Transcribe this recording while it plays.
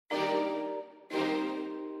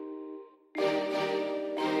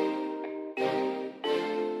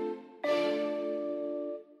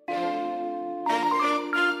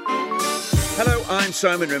I'm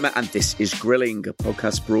Simon Rimmer, and this is Grilling, a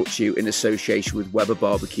podcast brought to you in association with Weber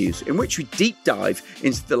Barbecues, in which we deep dive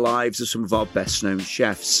into the lives of some of our best-known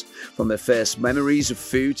chefs. From their first memories of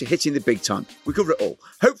food to hitting the big time, we cover it all,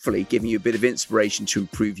 hopefully giving you a bit of inspiration to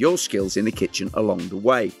improve your skills in the kitchen along the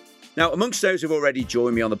way. Now, amongst those who've already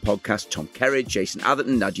joined me on the podcast, Tom Kerridge, Jason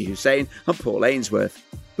Atherton, Nadia Hussain and Paul Ainsworth.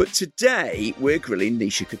 But today, we're grilling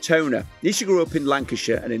Nisha Katona. Nisha grew up in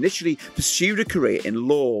Lancashire and initially pursued a career in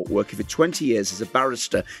law, working for 20 years as a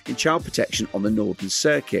barrister in child protection on the Northern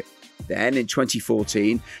Circuit. Then, in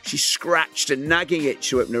 2014, she scratched a nagging itch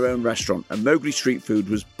to open her own restaurant, and Mowgli Street Food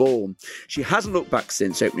was born. She hasn't looked back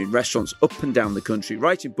since, opening restaurants up and down the country,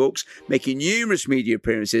 writing books, making numerous media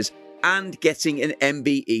appearances, and getting an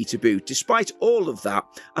MBE to boot. Despite all of that,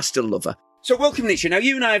 I still love her. So welcome, Nisha. Now,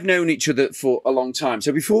 you and I have known each other for a long time.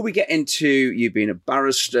 So before we get into you being a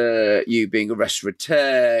barrister, you being a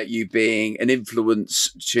restaurateur, you being an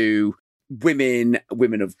influence to women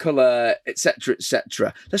of colour,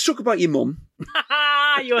 etc., let's talk about your mum.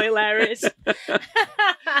 You're hilarious.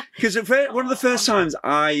 Because one of the first times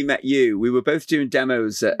I met you, we were both doing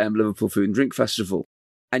demos at Liverpool Food and Drink Festival,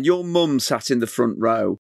 and your mum sat in the front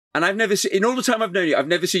row. And I've never seen, in all the time I've known you, I've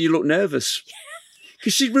never seen you look nervous.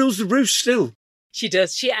 Because she rules the roost still. She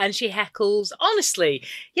does. She heckles. Honestly,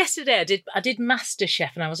 yesterday I did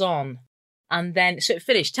MasterChef and I was on. And then, so it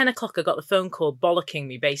finished. 10 o'clock, I got the phone call bollocking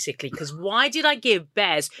me, basically. Because why did I give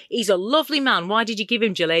Bez, he's a lovely man, why did you give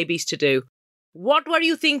him jalebis to do? What were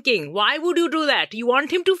you thinking? Why would you do that? You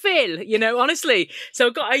want him to fail? You know, honestly.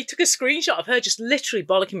 So I took a screenshot of her just literally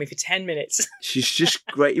bollocking me for 10 minutes. She's just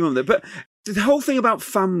great, your mum there. But the whole thing about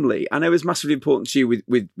family, I know is massively important to you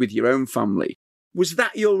with your own family. Was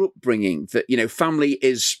that your upbringing, that, you know, family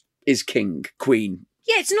is king, queen?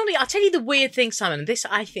 Yeah, it's not. I'll tell you the weird thing, Simon, and this,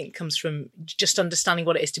 I think, comes from just understanding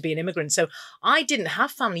what it is to be an immigrant. So I didn't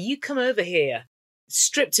have family. You come over here,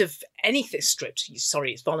 stripped of anything,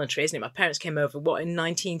 sorry, it's voluntary, isn't it? My parents came over, in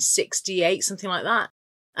 1968, something like that.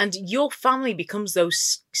 And your family becomes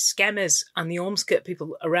those skemmers and the Ormskirk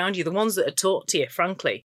people around you, the ones that are taught to you,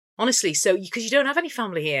 frankly. Honestly, so because you don't have any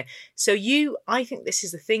family here. So I think this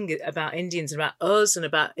is the thing about Indians and about us and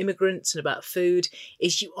about immigrants and about food,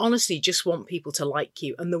 is you honestly just want people to like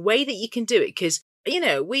you. And the way that you can do it, because, you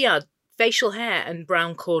know, we had facial hair and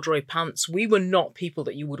brown corduroy pants. We were not people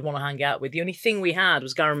that you would want to hang out with. The only thing we had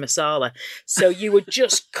was garam masala. So you would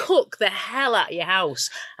just cook the hell out of your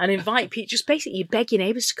house and invite people, just basically you beg your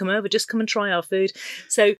neighbours to come over, just come and try our food.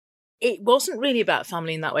 So it wasn't really about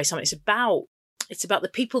family in that way, Simon. It's about the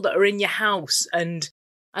people that are in your house. And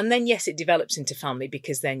then, yes, it develops into family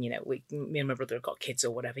because then, you know, me and my brother have got kids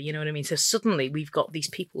or whatever, you know what I mean? So suddenly we've got these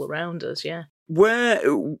people around us, yeah.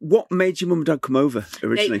 What made your mum and dad come over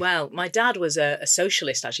originally? Well, my dad was a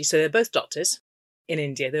socialist, actually. So they're both doctors in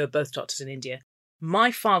India. They were both doctors in India.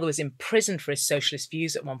 My father was in prison for his socialist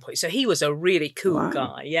views at one point. So he was a really cool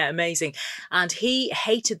guy. Yeah, amazing. And he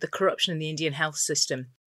hated the corruption in the Indian health system.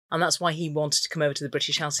 And that's why he wanted to come over to the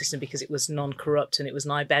British health system, because it was non-corrupt and it was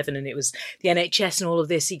NIBEVN and it was the NHS and all of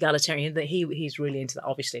this egalitarian. That he's really into that,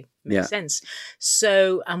 obviously. Makes sense.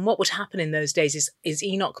 So, and what would happen in those days is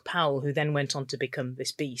Enoch Powell, who then went on to become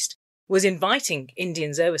this beast, was inviting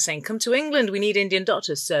Indians over, saying, come to England, we need Indian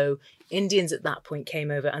doctors. So Indians at that point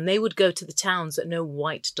came over and they would go to the towns that no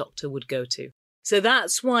white doctor would go to. So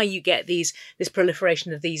that's why you get this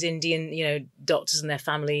proliferation of these Indian, you know, doctors and their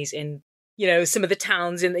families in, you know, some of the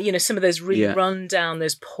towns in, you know, some of those really run down,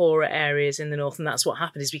 those poorer areas in the north. And that's what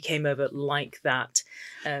happened, is we came over like that.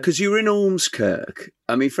 Because you were in Ormskirk.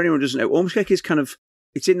 I mean, for anyone who doesn't know, Ormskirk is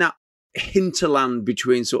it's in that hinterland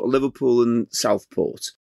between sort of Liverpool and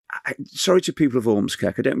Southport. Sorry to people of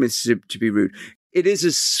Ormskirk, I don't mean to be rude. It is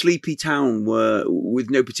a sleepy town with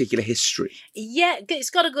no particular history. Yeah, it's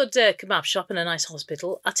got a good kebab shop and a nice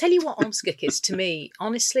hospital. I'll tell you what Ormskirk is to me,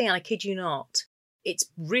 honestly, and I kid you not. It's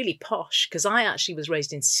really posh, because I actually was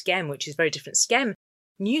raised in Skem, which is very different.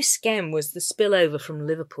 New Skem was the spillover from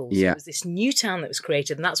Liverpool. So it was this new town that was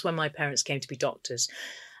created, and that's when my parents came to be doctors.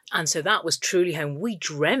 And so that was truly home. We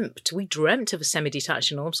dreamt of a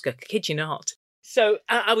semi-detached in Ormskirk, I kid you not. So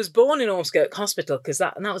I was born in Ormskirk Hospital, because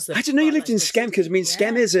that was the... I didn't know you lived in Skem, because, I mean,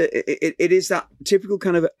 Skem is it is that typical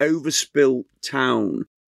kind of overspilt town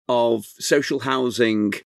of social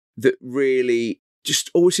housing that really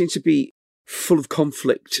just always seems to be full of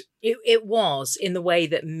conflict. It was, in the way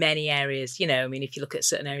that many areas, you know, I mean, if you look at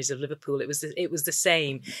certain areas of Liverpool, it was the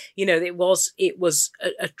same. You know, it was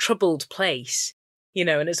a troubled place, you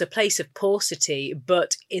know, and it's a place of paucity,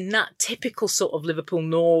 but in that typical sort of Liverpool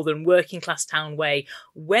northern working class town way,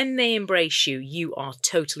 when they embrace you, you are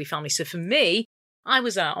totally family. So for me, I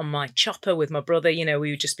was out on my chopper with my brother. You know,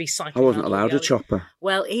 we would just be cycling. I wasn't around allowed the a chopper.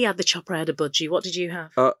 Well, he had the chopper, I had a budgie. What did you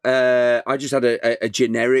have? I just had a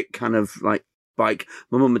generic kind of like bike.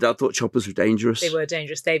 My mum and dad thought choppers were dangerous. They were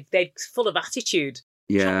dangerous. They're full of attitude.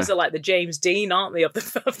 Yeah. Choppers are like the James Dean, aren't they, of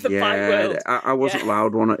the bike world? I wasn't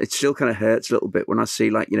allowed one. It still kind of hurts a little bit when I see,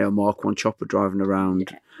 like, you know, a Mark 1 chopper driving around.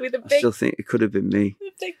 Yeah, with a big, I still think it could have been me.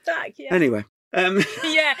 Big back, yeah. Anyway.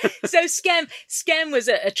 Yeah, so Skem was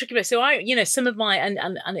a tricky place. So I, you know, some of my, and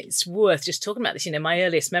it's worth just talking about this, you know, my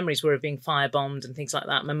earliest memories were of being firebombed and things like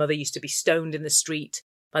that. My mother used to be stoned in the street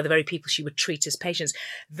by the very people she would treat as patients.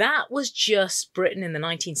 That was just Britain in the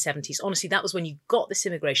 1970s. Honestly, that was when you got this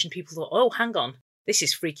immigration. People thought, oh, hang on, this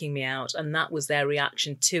is freaking me out. And that was their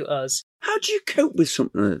reaction to us. How do you cope with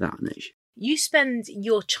something like that, Nish? You spend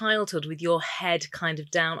your childhood with your head kind of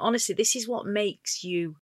down. Honestly, this is what makes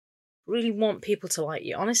you really want people to like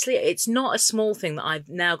you. Honestly, it's not a small thing that I've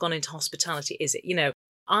now gone into hospitality, is it? You know,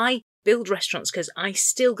 I build restaurants because I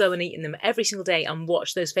still go and eat in them every single day and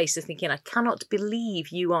watch those faces thinking, I cannot believe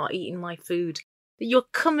you are eating my food. That you're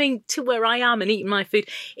coming to where I am and eating my food.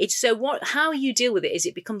 It's so how you deal with it is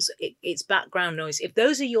it becomes it's background noise. If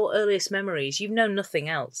those are your earliest memories, you've known nothing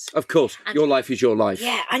else. Of course, and your life is your life.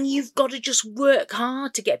 Yeah, and you've got to just work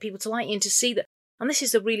hard to get people to like you and to see that. And this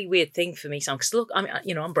is a really weird thing for me, Sam, because look, I mean,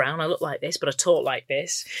 you know, I'm brown, I look like this, but I talk like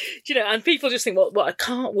this. You know, and people just think, well, I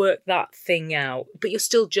can't work that thing out. But you're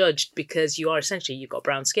still judged because you've got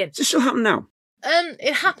brown skin. Does this still happen now?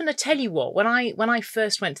 It happened, I tell you what, when I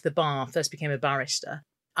first went to the bar, first became a barrister,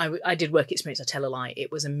 I did work experience, I tell a lie.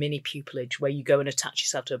 It was a mini pupillage where you go and attach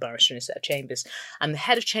yourself to a barrister in a set of chambers. And the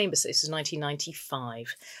head of chambers, this was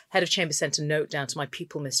 1995, head of chambers sent a note down to my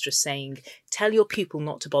pupil mistress saying, tell your pupil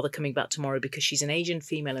not to bother coming back tomorrow because she's an Asian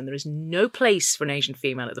female and there is no place for an Asian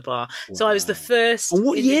female at the bar. Wow. So I was the first. And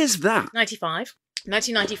what year is that? 95.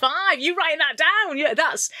 1995. You writing that down? Yeah,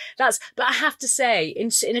 that's. But I have to say,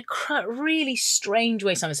 in a really strange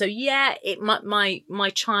way, Simon. So yeah,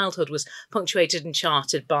 my childhood was punctuated and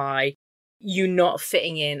charted by you not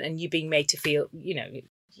fitting in and you being made to feel, you know,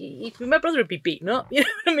 my brother would be beaten up. You know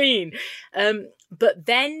what I mean? But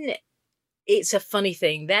then it's a funny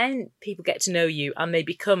thing. Then people get to know you and they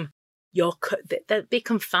become. They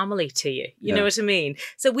become family to you. You know what I mean?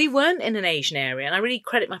 So we weren't in an Asian area, and I really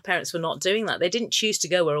credit my parents for not doing that. They didn't choose to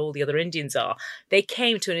go where all the other Indians are. They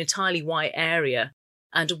came to an entirely white area,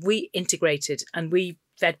 and we integrated, and we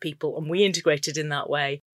fed people, and we integrated in that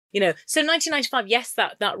way. You know, so 1995, yes,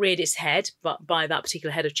 that reared its head, but by that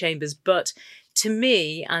particular head of chambers. But to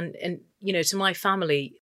me, and you know, to my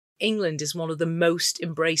family, England is one of the most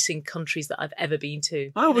embracing countries that I've ever been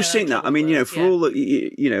to. I always think that. I mean, you know, for all that,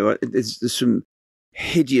 you know, there's some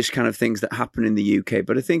hideous kind of things that happen in the UK,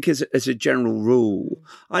 but I think as a general rule,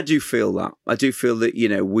 I do feel that. I do feel that, you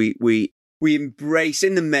know, we embrace,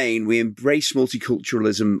 in the main, we embrace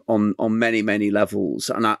multiculturalism on many, many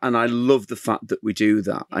levels. And I love the fact that we do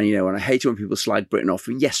that. And, you know, and I hate it when people slag Britain off.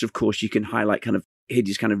 And yes, of course, you can highlight kind of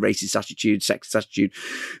hideous kind of racist attitude, sexist attitude,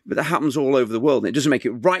 but that happens all over the world. And it doesn't make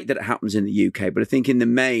it right that it happens in the UK, but I think in the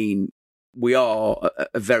main, we are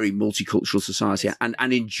a very multicultural society and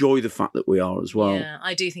enjoy the fact that we are as well. Yeah,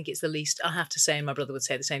 I do think it's the least, I have to say, and my brother would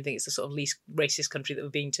say the same thing, it's the sort of least racist country that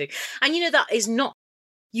we've been to. And you know, that is not,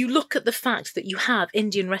 you look at the fact that you have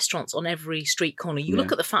Indian restaurants on every street corner. You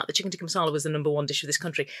look at the fact that chicken tikka masala was the number one dish of this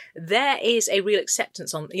country. There is a real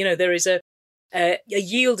acceptance on, you know, there is a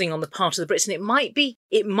yielding on the part of the Brits, and it might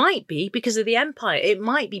be because of the empire. It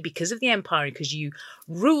might be because of the empire, because you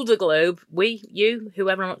ruled the globe.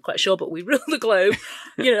 Whoever, I'm not quite sure, but we ruled the globe.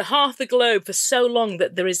 You know, half the globe for so long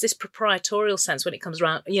that there is this proprietorial sense when it comes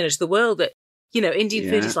around, you know, to the world that, you know, Indian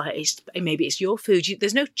food is like, maybe it's your food.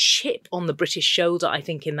 There's no chip on the British shoulder, I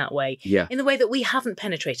think, in that way. Yeah. In the way that we haven't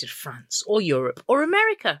penetrated France or Europe or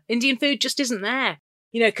America. Indian food just isn't there,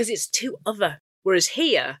 you know, because it's too other. Whereas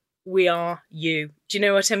here, we are you. Do you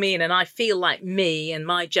know what I mean? And I feel like me and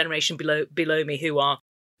my generation below me who are,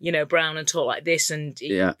 you know, brown and talk like this and,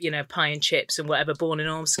 you know, pie and chips and whatever, born in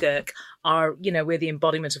Ormskirk, are, you know, we're the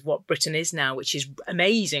embodiment of what Britain is now, which is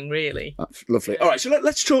amazing, really. That's lovely. All right, so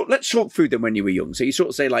let's talk food then when you were young. So you sort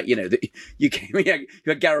of say, like, you know, that you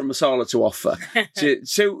had garam masala to offer.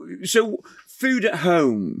 So food at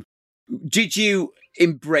home, did you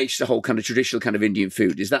embrace the whole kind of traditional kind of Indian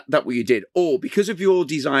food? Is that what you did? Or because of your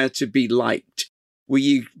desire to be liked, were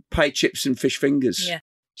you pie chips and fish fingers? Yeah.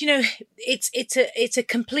 you know, it's a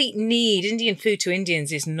complete need. Indian food to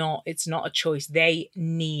Indians it's not a choice. They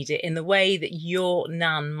need it in the way that your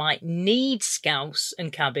nan might need scouse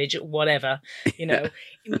and cabbage, whatever. You know,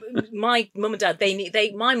 my mum and dad,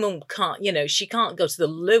 my mum can't, you know, she can't go to the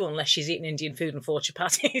loo unless she's eating Indian food and 4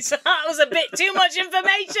 chapatis. That was a bit too much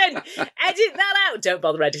information. Edit that out. Don't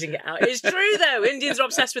bother editing it out. It's true though. Indians are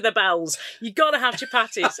obsessed with their bowels. You got to have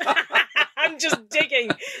chapatis. I'm just digging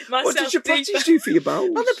myself. What did chapatis do for your bowels?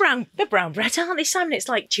 Well, they're brown bread, aren't they, Simon? It's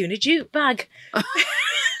like tuna jute bag.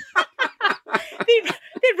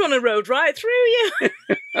 They'd run a road right through you.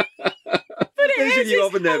 But those of you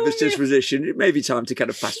have a nervous disposition, it may be time to kind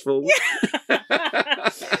of fast forward. But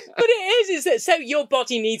it is that so your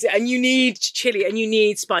body needs it, and you need chili and you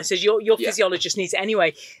need spices. Your physiologist needs it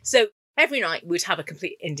anyway. So every night we'd have a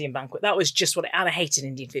complete Indian banquet. That was just what and I hated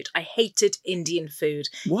Indian food. I hated Indian food.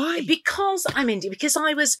 Why? Because I'm Indian. Because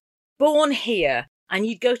I was born here. And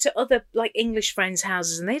you'd go to other like English friends'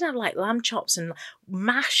 houses and they'd have like lamb chops and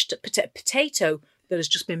mashed potato that has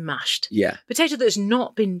just been mashed. Yeah. Potato that has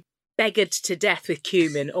not been beggared to death with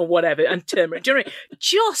cumin or whatever and turmeric. Do you know what I mean?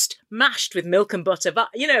 Just mashed with milk and butter. But,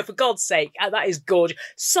 you know, for God's sake, that is gorgeous.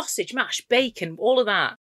 Sausage, mash, bacon, all of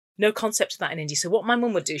that. No concept of that in India. So what my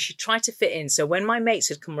mum would do, she'd try to fit in. So when my mates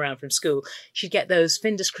had come around from school, she'd get those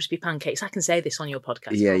Findus crispy pancakes. I can say this on your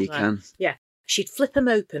podcast. Yeah, you can. Yeah. She'd flip them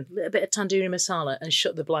open, a little bit of tandoori masala and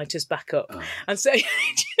shut the blighters back up. Oh. And so, do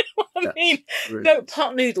you know what I mean? No,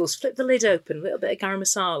 pot noodles, flip the lid open, a little bit of garam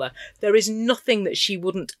masala. There is nothing that she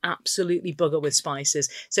wouldn't absolutely bugger with spices.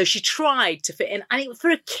 So she tried to fit in. And for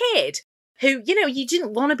a kid who, you know, you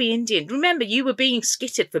didn't want to be Indian. Remember, you were being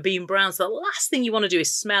skittered for being brown. So the last thing you want to do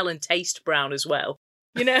is smell and taste brown as well.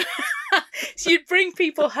 You know, so you'd bring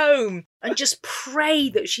people home and just pray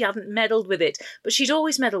that she hadn't meddled with it. But she'd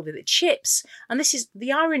always meddled with it. Chips. And this is,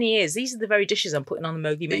 the irony is, these are the very dishes I'm putting on the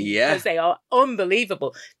Mogi menu. Yeah. Because they are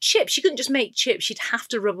unbelievable. Chips, she couldn't just make chips. She'd have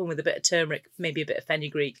to rub them with a bit of turmeric, maybe a bit of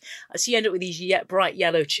fenugreek. So you end up with these bright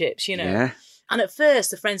yellow chips, you know. Yeah. And at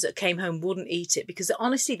first, the friends that came home wouldn't eat it because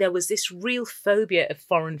honestly, there was this real phobia of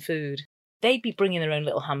foreign food. They'd be bringing their own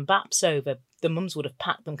little ham baps over. The mums would have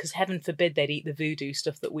packed them because heaven forbid they'd eat the voodoo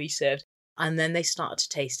stuff that we served. And then they started to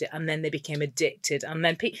taste it and then they became addicted. And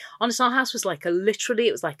then, honestly, our house was like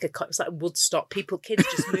it was like Woodstock. Kids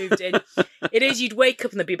just moved in. It is, you'd wake up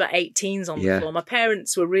and there'd be about 8 teens on the floor. My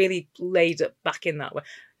parents were really laid up back in that way.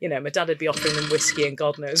 You know, my dad would be offering them whiskey and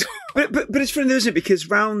God knows. But it's funny, isn't it? Because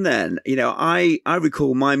round then, you know, I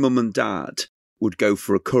recall my mum and dad would go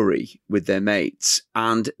for a curry with their mates.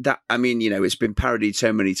 And that, I mean, you know, it's been parodied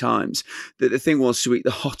so many times that the thing was to eat the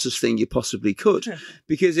hottest thing you possibly could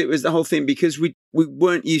because it was the whole thing because we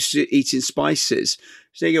weren't used to eating spices.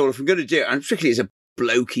 So you go, well, if I'm going to do it, and particularly as a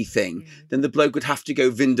blokey thing, then the bloke would have to go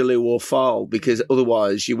vindaloo or fowl because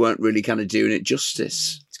otherwise you weren't really kind of doing it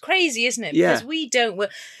justice. It's crazy, isn't it? Because we don't...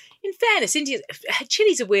 In fairness,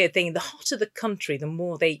 chili's a weird thing. The hotter the country, the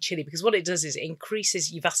more they eat chili, because what it does is it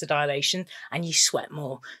increases your vasodilation and you sweat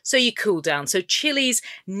more. So you cool down. So chilies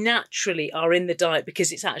naturally are in the diet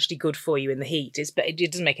because it's actually good for you in the heat. But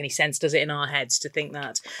it doesn't make any sense, does it, in our heads to think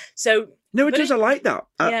that? So no, it does. I like that.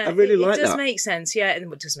 I really like that. It does make sense, yeah.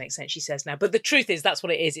 And it does make sense, she says now. But the truth is, that's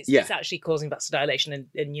what it is. It's actually causing vasodilation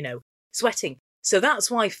and, you know, sweating. So that's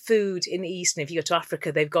why food in the East, and if you go to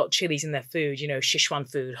Africa, they've got chilies in their food, you know,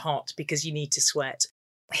 Szechuan food, hot, because you need to sweat.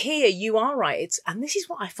 Here, you are right. And this is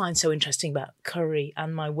what I find so interesting about curry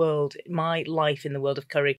and my life in the world of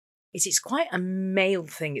curry, is it's quite a male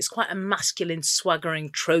thing. It's quite a masculine, swaggering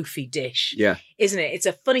trophy dish, isn't it? It's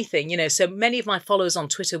a funny thing, you know. So many of my followers on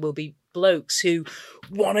Twitter will be blokes who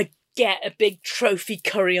want to get a big trophy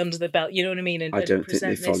curry under the belt, you know what I mean? And, I don't think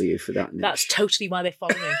they follow you for that, Nish. That's totally why they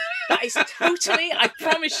follow me. That is totally, I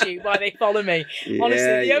promise you, why they follow me.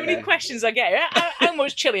 Honestly, the only questions I get are, how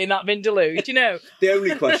much chili in that vindaloo, do you know? The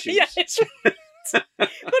only questions. Yeah, it's right. But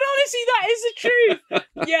honestly, that is the truth.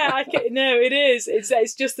 Yeah, no, it is.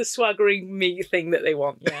 It's just the swaggering meat thing that they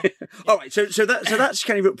want, yeah. All right, so that's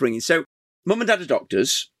kind of upbringing. So mum and dad are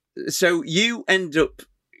doctors. So you end up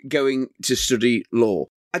going to study law.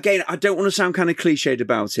 Again, I don't want to sound kind of cliched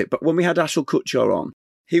about it, but when we had Ashil Kutchar on,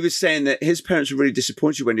 he was saying that his parents were really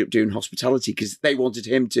disappointed when he ended up doing hospitality because they wanted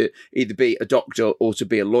him to either be a doctor or to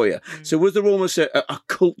be a lawyer. So was there almost a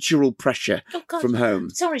cultural pressure from home?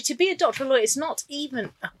 Sorry, to be a doctor or lawyer, it's not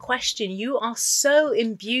even a question. You are so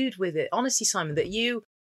imbued with it, honestly, Simon, that you,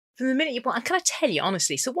 from the minute you're born, and can I tell you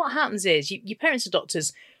honestly, so what happens is your parents are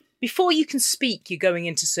doctors, before you can speak, you're going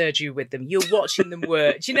into surgery with them. You're watching them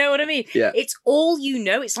work. Do you know what I mean? Yeah. It's all you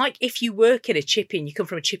know. It's like if you work in a chippy and you come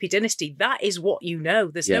from a chippy dynasty, that is what you know.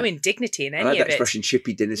 There's no indignity in any I like of that it. expression,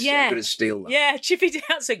 chippy dynasty. I'm going to steal that. Yeah, chippy.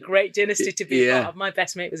 That's a great dynasty to be a part of. My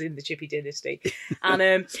best mate was in the chippy dynasty,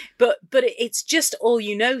 and but it's just all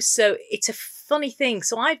you know. So it's a funny thing.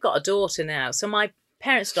 So I've got a daughter now. So my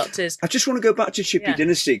parents, doctors. I just want to go back to Chippy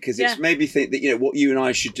Dynasty because it's made me think that, what you and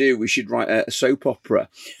I should do, we should write a soap opera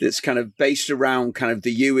that's kind of based around kind of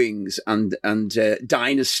the Ewings and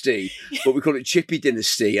Dynasty, but we call it Chippy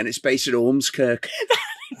Dynasty, and it's based at Ormskirk.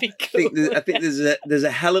 Cool. I think there's a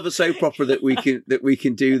hell of a soap opera that we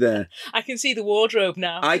can do there. I can see the wardrobe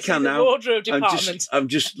now. I can now. Wardrobe department. I'm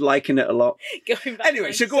just liking it a lot. Going back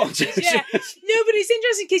anyway, so go on. No, but it's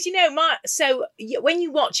interesting because when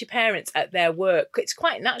you watch your parents at their work, it's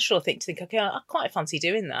quite natural, I think, to think, okay, I quite fancy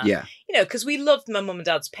doing that. Yeah. Because we loved my mum and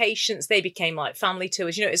dad's patients. They became like family to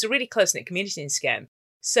us. It's a really close knit community in Skem.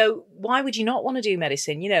 So why would you not want to do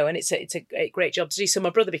medicine? And it's a great job to do. So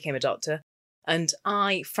my brother became a doctor. And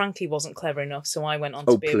I, frankly, wasn't clever enough, so I went on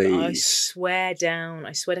to be. I swear down,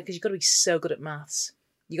 because you've got to be so good at maths.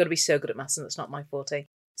 You've got to be so good at maths, and that's not my forte.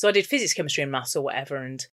 So I did physics, chemistry, and maths or whatever,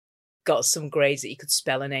 and got some grades that you could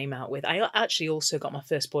spell a name out with. I actually also got my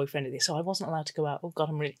first boyfriend at this, so I wasn't allowed to go out. Oh God,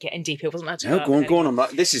 I'm really getting deep here. I wasn't allowed to go out. Go on.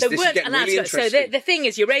 This is getting really interesting. So the thing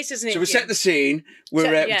is, you're raised as an Indian. So we set the scene. We've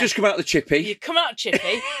just come out of the chippy. You come out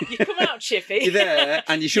chippy. You're there,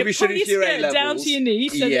 and you should be studying your A levels. Down to your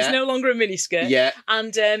knees, so there's no longer a miniskirt. Yeah.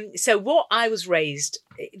 And so what I was raised,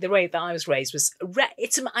 the way that I was raised was,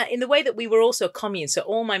 it's in the way that we were also a commune, so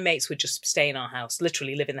all my mates would just stay in our house,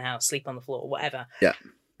 literally live in the house, sleep on the floor, whatever. Yeah.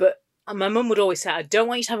 But my mum would always say, I don't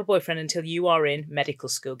want you to have a boyfriend until you are in medical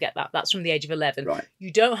school. Get that? That's from the age of 11. Right.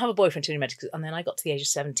 You don't have a boyfriend until you're in medical school. And then I got to the age of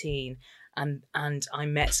 17 and I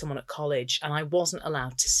met someone at college and I wasn't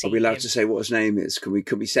allowed to see him. Are we allowed to say what his name is? Can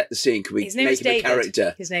we set the scene? Can we make him a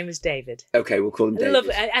character? His name was David. Okay, we'll call him David.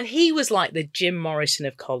 And he was like the Jim Morrison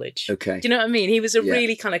of college. Okay. Do you know what I mean? He was a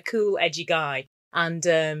really kind of cool, edgy guy.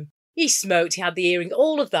 And he smoked, he had the earring,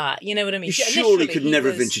 all of that. You know what I mean? You surely could never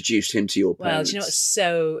have introduced him to your parents. Well, do you know what's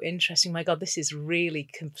so interesting? My God, this is really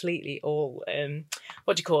completely all,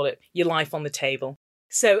 what do you call it? Your life on the table.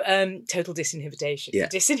 So, total disinhibition. Yeah.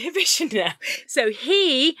 Disinhibition now. So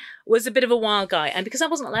he was a bit of a wild guy. And because I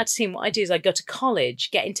wasn't allowed to see him, what I do is I go to college,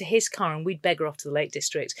 get into his car, and we'd beggar off to the Lake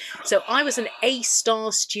District. So I was an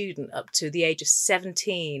A-star student up to the age of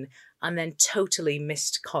 17 and then totally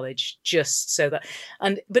missed college just so that...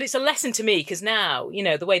 But it's a lesson to me because now,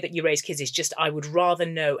 the way that you raise kids is just, I would rather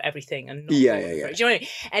know everything and not... Yeah. Do you know what I mean?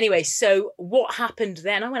 Anyway, so what happened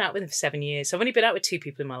then? I went out with him for 7 years. So I've only been out with 2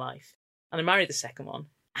 people in my life. And I married the second one.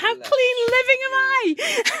 How clean living am I?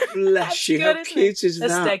 Bless you. How cute is that?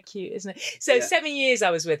 That's dead cute, isn't it? So 7 years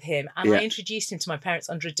I was with him and I introduced him to my parents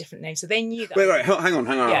under a different name. So they knew that. Wait, hang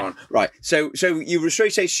on. Right. So you were a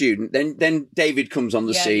straight A student. Then David comes on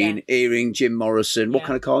the scene. Earring, Jim Morrison. What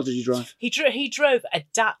kind of car did you drive? He drove a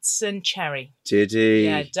Datsun Cherry. Did he?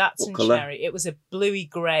 Yeah, Datsun Cherry. It was a bluey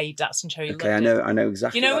grey Datsun Cherry. Okay, I know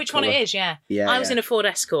exactly. You know which one it is, yeah? Yeah. I was in a Ford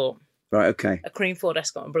Escort. Right, okay. A cream Ford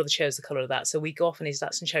Escort. My brother chose the colour of that. So we go off in his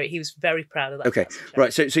Datsun Cherry. He was very proud of that. Okay,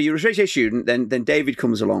 right. So you're a straight A student, then David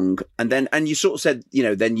comes along, and you sort of said,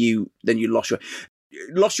 then you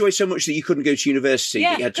lost your way so much that you couldn't go to university.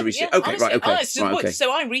 That you had to reset. Okay, honestly, right, okay. Okay.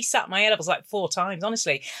 So I resat my A-levels like 4 times,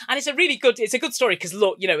 honestly. And it's a good story because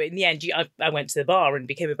look, in the end, I went to the bar and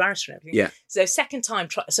became a barrister and everything. Yeah. So second time,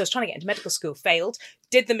 so I was trying to get into medical school, failed,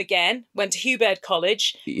 did them again, went to Hugh Baird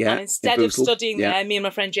College. Yeah. And instead of studying there, me and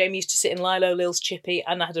my friend Jamie used to sit in Lilo Lil's chippy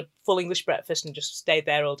and I had a full English breakfast and just stayed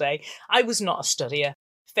there all day. I was not a studier.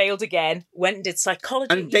 Failed again, went and did psychology.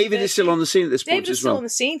 And David is still on the scene at this point as well. David was still on the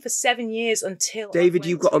scene for 7 years until... David,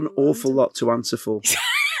 you've got an awful lot to answer for.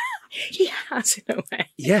 He has, in a way.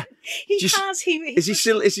 Yeah. He has. Is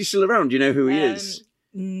he still around? Do you know who he is?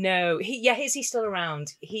 No. Is he still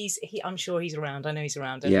around? I'm sure he's around. I know he's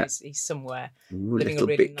around. He's somewhere. Ooh, living a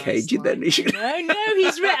little bit nice cagey life. Then. No,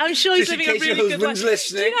 I'm sure he's living a really good life. Your husband's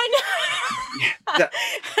listening.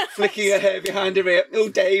 Flicking her hair behind her ear. Oh,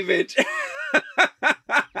 David.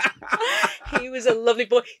 He was a lovely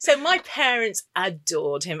boy. So my parents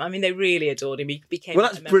adored him. I mean, they really adored him. He became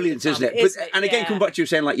that's brilliant, isn't it? And again, come back to you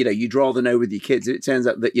saying you'd rather know with your kids. It turns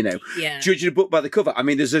out that judging a book by the cover. I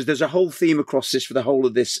mean, there's a whole theme across this for the whole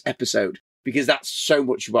of this episode because that's so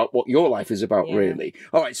much about what your life is about, really.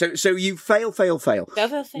 All right, so you fail.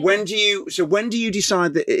 When do you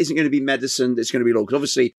decide that it isn't going to be medicine? It's going to be law? Because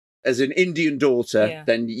obviously, as an Indian daughter,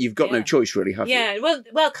 then you've got no choice, really, have you? Yeah,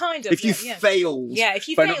 well, kind of. If you failed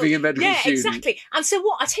by not being a medical student. Yeah, exactly. And so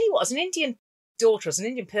I tell you what, as an Indian daughter, as an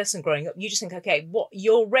Indian person growing up, you just think, okay, what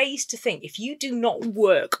you're raised to think, if you do not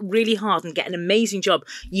work really hard and get an amazing job,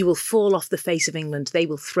 you will fall off the face of England. They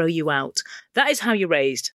will throw you out. That is how you're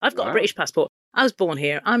raised. I've got a British passport. I was born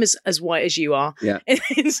here. I'm as white as you are. Yeah. Do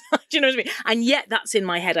you know what I mean? And yet that's in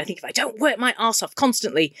my head. I think if I don't work my arse off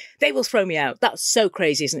constantly, they will throw me out. That's so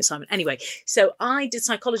crazy, isn't it, Simon? Anyway, so I did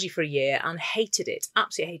psychology for a year and hated it.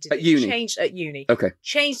 Absolutely hated it. At uni? Changed at uni. Okay.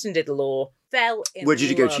 Changed and did the law. Fell in Where did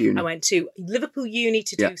you go to uni? I went to Liverpool Uni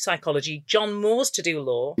to do psychology, John Moores to do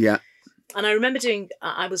law. Yeah. And I remember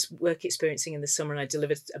I was work experiencing in the summer, and I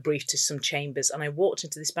delivered a brief to some chambers, and I walked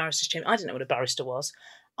into this barrister's chamber. I didn't know what a barrister was.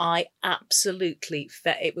 I absolutely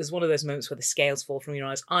it was one of those moments where the scales fall from your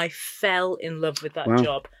eyes. I fell in love with that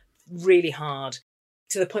job really hard,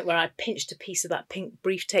 to the point where I pinched a piece of that pink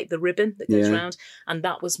brief tape, the ribbon that goes around, and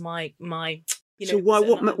that was my so why?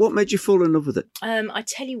 What made you fall in love with it? I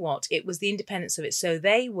tell you what, it was the independence of it. So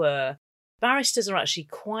barristers are actually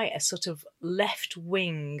quite a sort of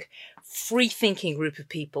left-wing, free-thinking group of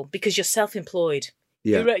people, because you're self-employed.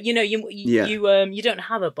 Yeah. You don't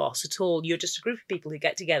have a boss at all. You're just a group of people who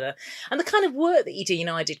get together. And the kind of work that you do,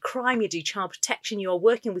 I did crime, you do child protection, you are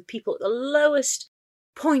working with people at the lowest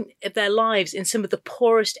point of their lives in some of the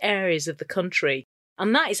poorest areas of the country.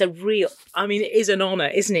 And that is it is an honour,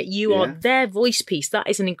 isn't it? You are their voice piece. That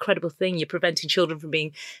is an incredible thing. You're preventing children from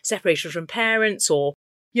being separated from parents, or,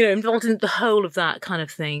 involved in the whole of that kind of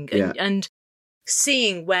thing. And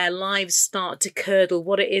seeing where lives start to curdle,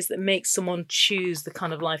 what it is that makes someone choose the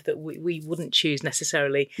kind of life that we wouldn't choose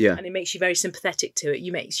necessarily. Yeah. And it makes you very sympathetic to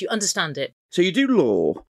it. Makes you understand it. So you do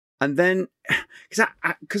law, and then,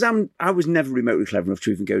 because I was never remotely clever enough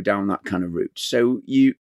to even go down that kind of route. So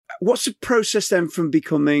what's the process then from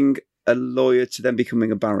becoming a lawyer to then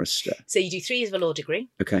becoming a barrister? So you do 3 years of a law degree.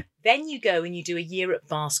 Okay. Then you go and you do a year at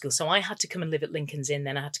bar school. So I had to come and live at Lincoln's Inn.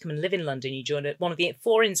 Then I had to come and live in London. You join one of the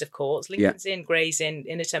 4 inns of courts: Lincoln's Inn, Gray's Inn,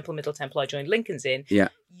 Inner Temple, Middle Temple. I joined Lincoln's Inn. Yeah.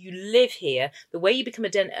 You live here. The way you become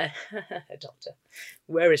a doctor,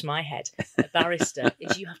 where is my head? A barrister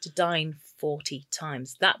is you have to dine 40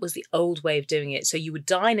 times. That was the old way of doing it. So you would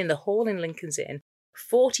dine in the hall in Lincoln's Inn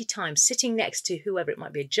 40 times, sitting next to whoever. It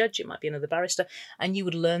might be a judge, it might be another barrister, and you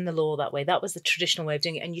would learn the law that way. That was the traditional way of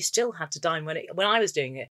doing it. And you still had to dine when I was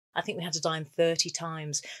doing it. I think we had to dine 30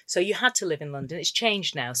 times. So you had to live in London. It's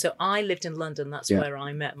changed now. So I lived in London. That's where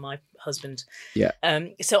I met my husband. Yeah.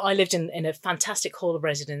 So I lived in a fantastic hall of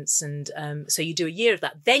residence. And so you do a year of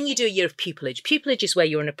that. Then you do a year of pupillage. Pupillage is where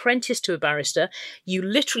you're an apprentice to a barrister. You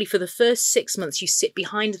literally, for the first 6 months, you sit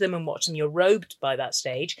behind them and watch them. You're robed by that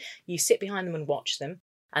stage. You sit behind them and watch them.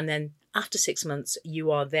 And then after 6 months,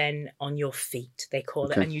 you are then on your feet, they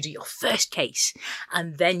call it, and you do your first case.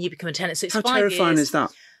 And then you become a tenant. So it's 5 years. How terrifying is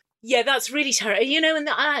that? Yeah, that's really terrifying. And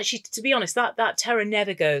actually, to be honest, that terror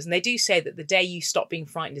never goes. And they do say that the day you stop being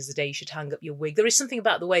frightened is the day you should hang up your wig. There is something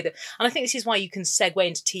about the way that, and I think this is why you can segue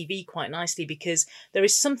into TV quite nicely, because there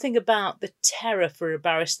is something about the terror for a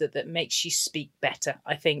barrister that makes you speak better,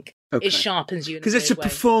 I think. Okay. It sharpens you. Because it's a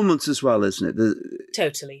performance as well, isn't it?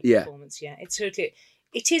 Totally. Yeah. Performance, yeah. It's totally...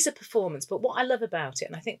 It is a performance, but what I love about it,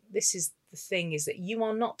 and I think this is the thing, is that you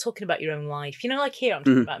are not talking about your own life. Like here, I'm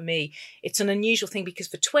talking about me. It's an unusual thing because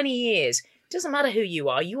for 20 years, it doesn't matter who you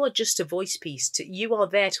are just a voice piece. You are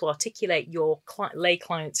there to articulate your lay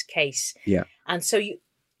client's case. Yeah. And so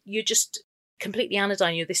you're just completely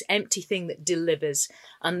anodyne. You're this empty thing that delivers.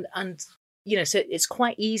 And so it's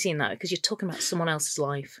quite easy in that because you're talking about someone else's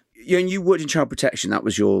life. Yeah, and you worked in child protection. That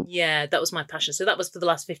was your... Yeah, that was my passion. So that was for the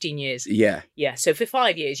last 15 years. Yeah. Yeah, so for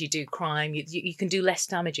 5 years you do crime. You can do less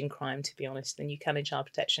damage in crime, to be honest, than you can in child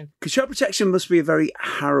protection. Because child protection must be a very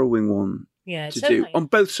harrowing one to do, on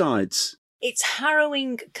both sides. It's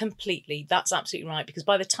harrowing completely. That's absolutely right. Because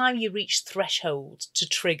by the time you reach threshold to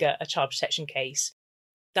trigger a child protection case,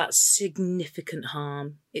 that's significant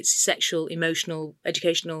harm. It's sexual, emotional,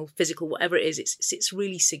 educational, physical, whatever it is. It's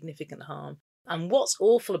really significant harm. And what's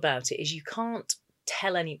awful about it is you can't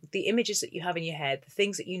tell the images that you have in your head, the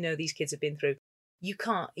things that these kids have been through, you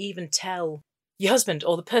can't even tell your husband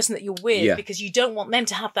or the person that you're with because you don't want them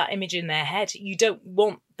to have that image in their head. You don't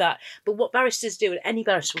want that. But what barristers do, and any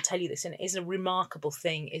barrister will tell you this, and it is a remarkable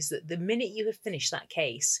thing, is that the minute you have finished that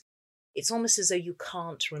case, it's almost as though you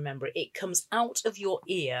can't remember it. It comes out of your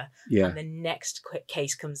ear and the next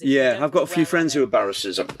case comes in. Yeah, I've got a few friends who are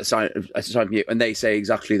barristers aside from you, and they say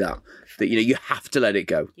exactly that you have to let it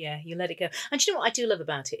go. Yeah, you let it go. And you know what I do love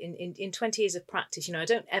about it? In 20 years of practice, I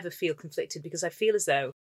don't ever feel conflicted because I feel as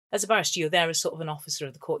though as a barrister, you're there as sort of an officer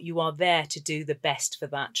of the court. You are there to do the best for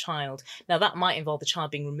that child. Now, that might involve the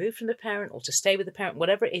child being removed from the parent or to stay with the parent,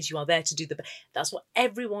 whatever it is, you are there to do the best. That's what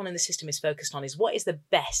everyone in the system is focused on, is what is the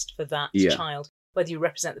best for that child, whether you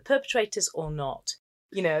represent the perpetrators or not.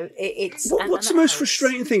 You know, it's... What's the most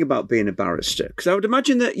frustrating thing about being a barrister? Because I would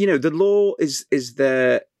imagine that, you know, the law is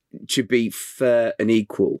there to be fair and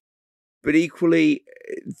equal, but equally,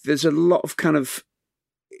 there's a lot of kind of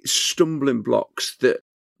stumbling blocks that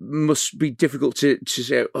must be difficult to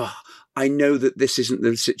say, oh, I know that this isn't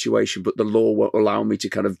the situation, but the law won't allow me to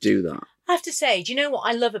kind of do that. I have to say, do you know what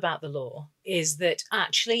I love about the law is that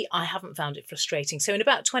actually I haven't found it frustrating. So in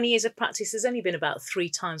about 20 years of practice, there's only been about 3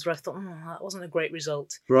 times where I thought, that wasn't a great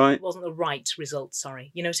result. Right. It wasn't the right result,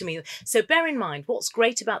 sorry. You know what I mean? So bear in mind, what's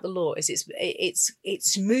great about the law is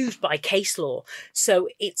it's moved by case law. So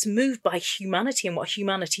it's moved by humanity and what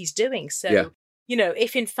humanity's doing. So, you know,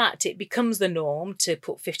 if in fact it becomes the norm to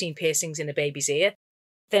put 15 piercings in a baby's ear,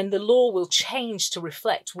 then the law will change to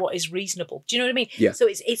reflect what is reasonable. Do you know what I mean? Yeah. So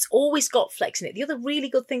it's always got flex in it. The other really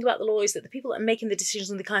good thing about the law is that the people that are making the decisions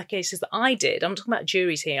in the kind of cases that I did, I'm talking about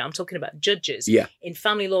juries here, I'm talking about judges in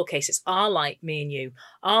family law cases, are like me and you,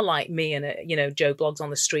 are like me and, Joe Bloggs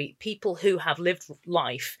on the street, people who have lived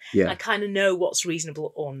life and kind of know what's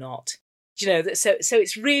reasonable or not. Do you know, so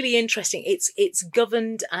it's really interesting. It's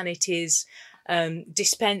governed and it is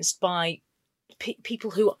dispensed by people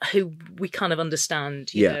who we kind of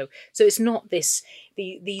understand, you know. So it's not these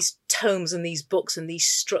tomes and these books and these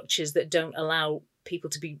structures that don't allow people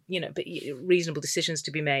to be, reasonable decisions to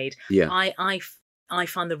be made. Yeah. I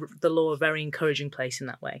find the law a very encouraging place in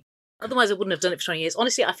that way. Otherwise, I wouldn't have done it for 20 years.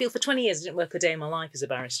 Honestly, I feel for 20 years I didn't work a day in my life as a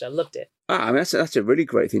barrister. I loved it. I mean, that's a really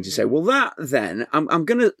great thing to say. Well, that then, I'm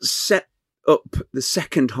going to set up the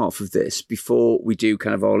second half of this before we do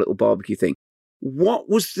kind of our little barbecue thing. What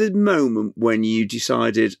was the moment when you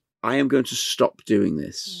decided, I am going to stop doing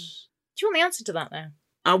this? Do you want the answer to that now?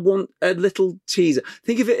 I want a little teaser.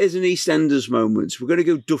 Think of it as an EastEnders moment. We're going to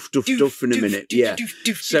go duff in a minute.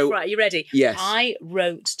 So, right, are you ready? Yes. I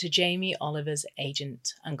wrote to Jamie Oliver's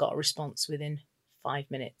agent and got a response within 5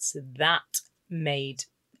 minutes. That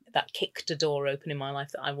kicked a door open in my life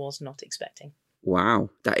that I was not expecting. Wow,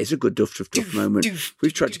 that is a good duff moment.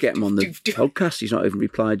 We've tried to get him on the podcast. He's not even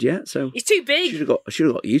replied yet. So he's too big. I should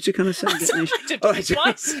have got you to kind of send it. All right,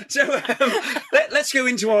 so let's go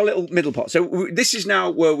into our little middle pot. So this is now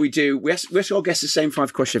where we ask our guests the same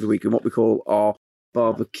 5 questions every week in what we call our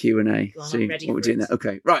barbecue and See what we're doing there.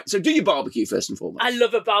 Okay, right. So do your barbecue first and foremost. I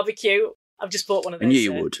love a barbecue. I've just bought one of those. I knew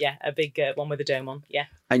you would. Yeah, a big one with a dome on. Yeah.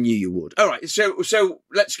 I knew you would. All right. So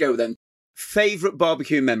let's go then. Favourite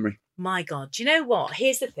barbecue memory? My God, do you know what?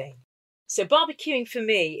 Here's the thing. So barbecuing for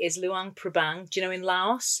me is Luang Prabang, do you know, in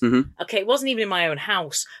Laos? Mm-hmm. Okay, it wasn't even in my own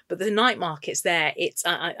house, but the night markets there,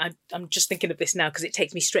 I'm just thinking of this now because it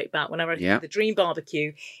takes me straight back. Whenever I think of the dream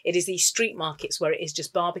barbecue, it is these street markets where it is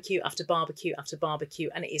just barbecue after barbecue after barbecue,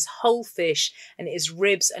 and it is whole fish, and it is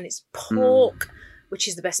ribs, and it's pork, which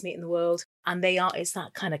is the best meat in the world. And it's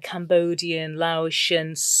that kind of Cambodian,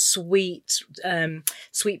 Laotian, sweet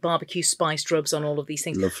barbecue spiced rubs on all of these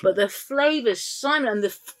things. Lovely. But the flavours, Simon, and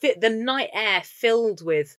the night air filled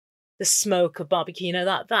with the smoke of barbecue, you know,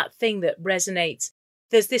 that thing that resonates.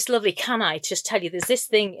 There's this lovely, can I just tell you, there's this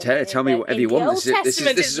thing. Tell me whatever you want. This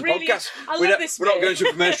is a really, podcast. We're not going to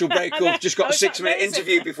a commercial break. We've just got a 6-minute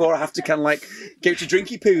interview before I have to kind of like go to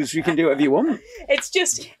drinky poos. You can do whatever you want. It's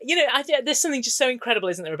just, there's something just so incredible,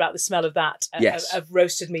 isn't there, about the smell of that, of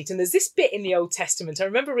roasted meat. And there's this bit in the Old Testament. I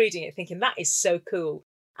remember reading it thinking, that is so cool.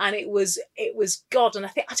 And it was God. And I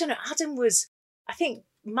think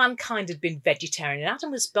mankind had been vegetarian. And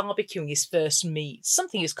Adam was barbecuing his first meat.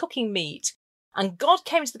 He was cooking meat. And God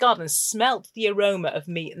came into the garden and smelt the aroma of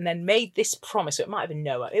meat and then made this promise. So it might have been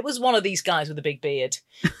Noah. It was one of these guys with a big beard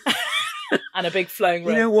and a big flowing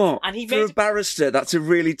robe. You know what? And For a barrister, that's a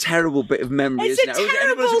really terrible bit of memory, isn't it?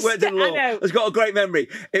 Anyone who's worked in law has got a great memory.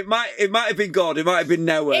 It might have been God. It might have been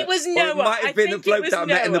Noah. It was Noah. Or it might have been the bloke that I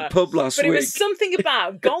met in the pub last week. But it was something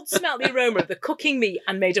about God smelt the aroma of the cooking meat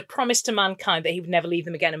and made a promise to mankind that he would never leave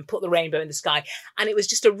them again and put the rainbow in the sky. And it was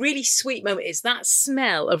just a really sweet moment. It's that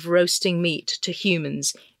smell of roasting meat to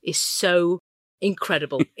humans is so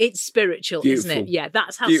incredible. It's spiritual, isn't it? Yeah,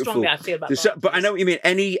 that's how strongly I feel about that. But I know what you mean.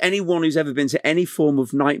 Anyone who's ever been to any form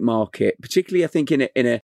of night market, particularly I think in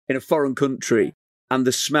a foreign country, and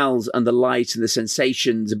the smells and the light and the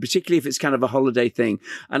sensations, and particularly if it's kind of a holiday thing.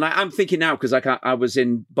 And I'm thinking now, because I was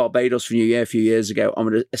in Barbados for New Year a few years ago,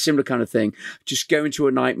 on a similar kind of thing, just going to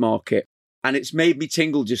a night market. And it's made me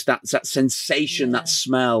tingle, just that sensation, that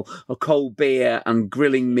smell of cold beer and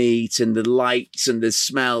grilling meat and the lights and the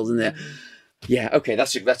smells and Yeah, okay,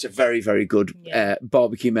 that's a very, very good Yeah.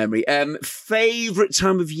 barbecue memory. Favourite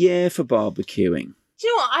time of year for barbecuing? Do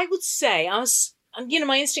you know what I would say?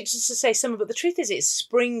 My instinct is to say summer, but the truth is, it's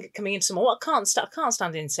spring coming into summer. What I can't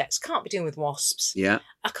stand insects. Can't be doing with wasps. Yeah.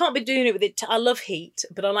 I can't be doing it with it. I love heat,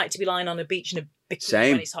 but I like to be lying on a beach in a bikini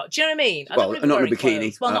Same. when it's hot. Do you know what I mean? Well, not in a bikini.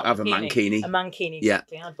 Clothes. Well, not I have a bikini. mankini. A mankini, Yeah.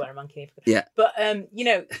 exactly. I'd wear a mankini. Yeah. But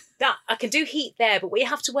that I can do heat there, but when you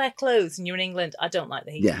have to wear clothes and you're in England, I don't like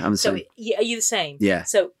the heat. Yeah, I'm the So same. are you the same? Yeah.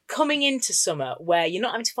 So coming into summer where you're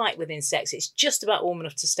not having to fight with insects, it's just about warm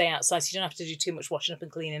enough to stay outside, so you don't have to do too much washing up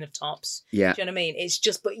and cleaning of tops. Yeah. Do you know what I mean? It's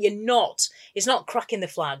just, but it's not cracking the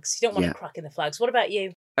flags. You don't want to crack in the flags. What about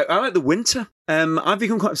you? I like the winter. I've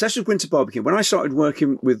become quite obsessed with winter barbecue. When I started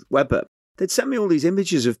working with Weber, they'd send me all these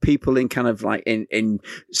images of people in kind of like in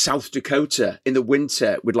South Dakota in the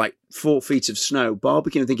winter with like 4 feet of snow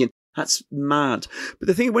barbecuing, and thinking, that's mad. But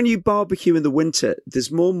the thing, when you barbecue in the winter,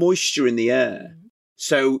 there's more moisture in the air.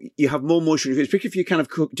 So you have more moisture in your food, particularly if you kind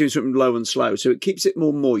of doing something low and slow. So it keeps it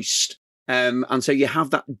more moist. And so you have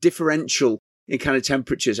that differential in kind of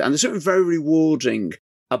temperatures. And there's something very rewarding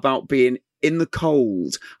about being in the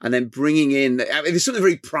cold and then bringing in, there's something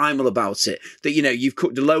very primal about it, that, you've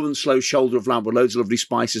cooked a low and slow shoulder of lamb with loads of lovely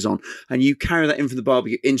spices on, and you carry that in from the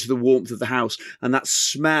barbecue into the warmth of the house. And that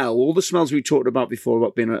smell, all the smells we talked about before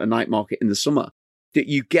about being at a night market in the summer, that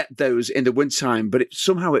you get those in the wintertime, but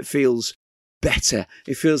somehow it feels better.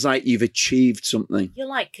 It feels like you've achieved something. You're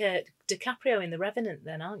like DiCaprio in The Revenant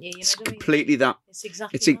then, aren't you? It's completely that.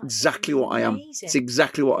 It's exactly what I am. Amazing. It's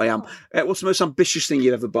exactly what I am. What's the most ambitious thing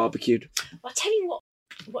you've ever barbecued? I'll tell you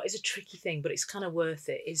what is a tricky thing, but it's kind of worth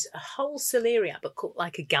it, is a whole celeriac but cooked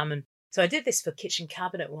like a gammon. So I did this for Kitchen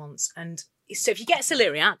Cabinet once, and so if you get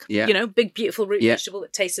celeriac, big beautiful root vegetable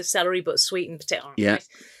that tastes of celery but sweet and potato, nice,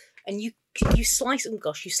 and you slice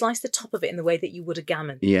you slice the top of it in the way that you would a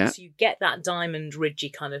gammon. Yeah. So you get that diamond ridgy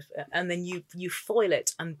kind of, and then you foil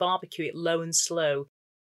it and barbecue it low and slow.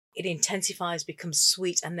 It intensifies, becomes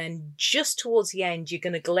sweet, and then just towards the end, you're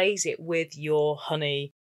going to glaze it with your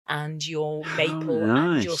honey and your maple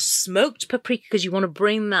and your smoked paprika, because you want to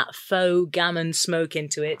bring that faux gammon smoke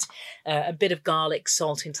into it. A bit of garlic,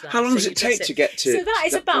 salt into that. How long does it take to get to? So that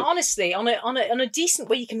is about, honestly, on a decent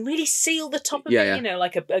way, you can really seal the top of it.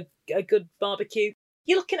 Like a good barbecue.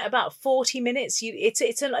 You're looking at about 40 minutes.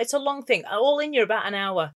 It's a long thing. All in, you're about an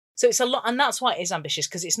hour. So it's a lot, and that's why it is ambitious,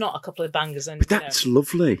 because it's not a couple of bangers. And but that's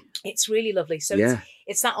lovely. It's really lovely. So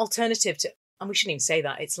it's that alternative to. And we shouldn't even say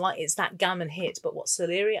that. It's that gammon hit, but what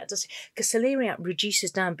celeriac does, because celeriac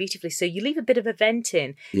reduces down beautifully. So you leave a bit of a vent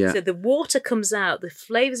in. Yeah. So the water comes out, the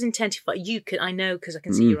flavours intensify. I know, because I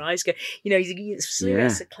can see your eyes go,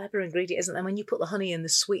 celeriac's a clever ingredient, isn't it? And when you put the honey and the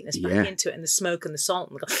sweetness back into it, and the smoke and the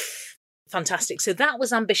salt, and fantastic. So that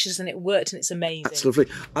was ambitious, and it worked, and it's amazing. That's lovely.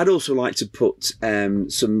 I'd also like to put some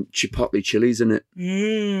chipotle chilies in it.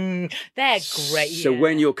 They're great. So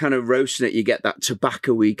when you're kind of roasting it, you get that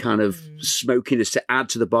tobacco-y kind of smokiness to add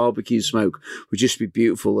to the barbecue smoke, would just be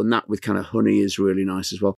beautiful. And that with kind of honey is really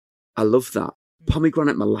nice as well. I love that.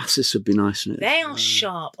 Pomegranate molasses would be nice in it. They are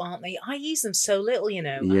sharp, aren't they? I use them so little,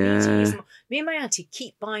 Yeah. Me and my auntie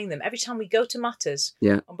keep buying them. Every time we go to Matters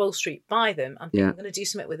on Bull Street, buy them. I'm going to do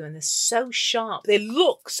something with them. And they're so sharp. They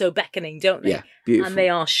look so beckoning, don't they? Yeah, beautiful. And they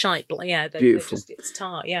are sharp. Yeah, beautiful. It's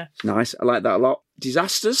tart, yeah. Nice. I like that a lot.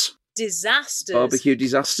 Disasters? Barbecue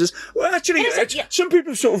disasters. Well, actually, some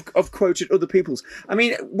people sort of have quoted other people's. I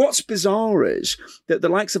mean, what's bizarre is that the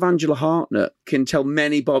likes of Angela Hartnett can tell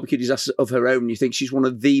many barbecue disasters of her own. You think she's one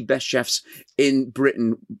of the best chefs in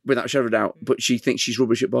Britain, without a shadow of a doubt, but she thinks she's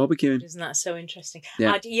rubbish at barbecuing. Isn't that so interesting?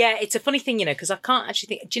 Yeah, it's a funny thing, because I can't actually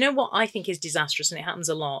think. Do you know what I think is disastrous, and it happens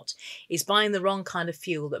a lot, is buying the wrong kind of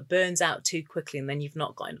fuel that burns out too quickly, and then you've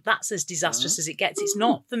not got it. That's as disastrous as it gets. It's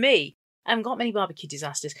not for me. I haven't got many barbecue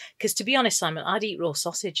disasters, because, to be honest, Simon, I'd eat raw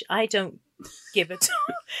sausage. I don't give it.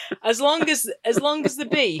 as long as the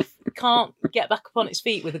beef can't get back up on its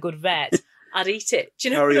feet with a good vet, I'd eat it. Do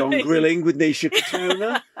you know Carry what on I mean? grilling with Nisha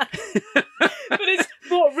Katona. But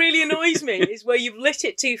what really annoys me is where you've lit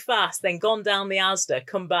it too fast, then gone down the Asda,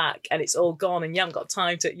 come back, and it's all gone, and you haven't got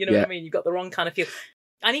time to. You know what I mean? You've got the wrong kind of fuel.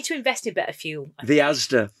 I need to invest in better fuel. The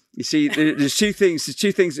Asda. You see, there's two things. There's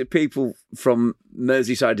two things that people from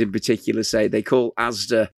Merseyside in particular say. They call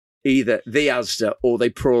Asda either the Asda, or they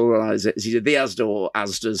pluralise it. It's either the Asda or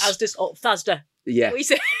Asda's. Asda's or Thasda. Yeah. What you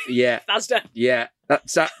say? Yeah. Thasda. Yeah.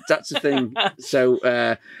 That's a thing. So,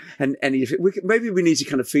 maybe we need to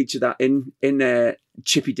kind of feature that in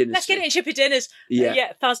Chippy Dinners. Let's get it in Chippy Dinners.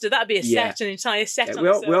 Yeah, Thasda. That'd be an entire set.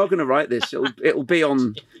 Yeah, we are going to write this. It'll be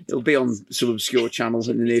on some obscure channels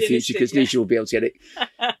in the near future, because Nisha will be able to get it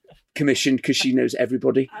commissioned because she knows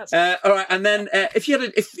everybody. All right, and then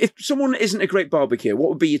if someone isn't a great barbecue, what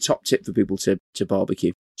would be your top tip for people to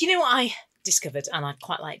barbecue? Do you know what I discovered and I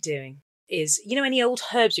quite like doing is, any old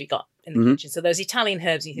herbs you got in the kitchen? So those Italian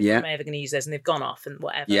herbs, you think, I'm never going to use those, and they've gone off and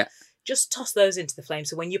whatever. Yeah. Just toss those into the flame.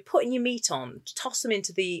 So when you're putting your meat on, toss them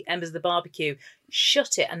into the embers of the barbecue,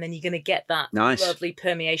 shut it, and then you're going to get that lovely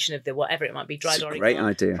permeation of the whatever it might be, dried oregano. Great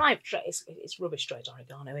idea. It's rubbish dried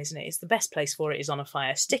oregano, isn't it? It's the best place for it is on a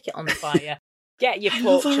fire. Stick it on the fire. Get your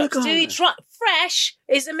pork chops. Do it fresh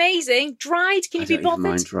is amazing. Dried, can you be bothered? I don't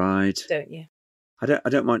mind dried. Don't you? I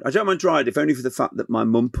don't mind. I don't mind dried, if only for the fact that my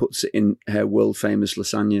mum puts it in her world famous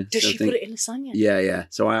lasagna. Does she put it in lasagna? Yeah.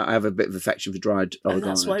 So I have a bit of affection for dried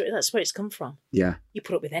oregano. That's where it's come from. Yeah. You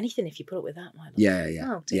put up with anything if you put up with that, my love. Yeah.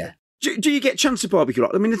 Oh, yeah. Do you get a chance to barbecue a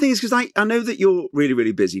lot? I mean, the thing is, because I know that you're really,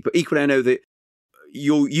 really busy, but equally I know that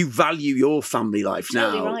you value your family life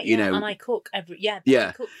now. Right, you know, and I cook I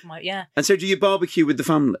cook for And so, do you barbecue with the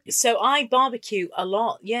family? So I barbecue a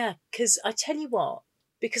lot, because I tell you what.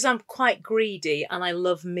 Because I'm quite greedy and I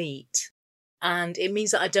love meat, and it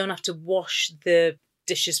means that I don't have to wash the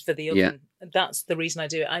dishes for the oven. Yeah. That's the reason I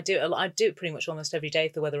do it. I do it pretty much almost every day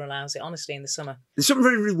if the weather allows it, honestly, in the summer. There's something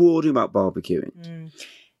very rewarding about barbecuing.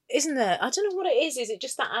 Isn't there? I don't know what it is. Is it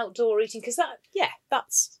just that outdoor eating? Because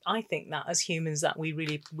that's, I think that as humans that we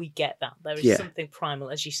get that. There is something primal,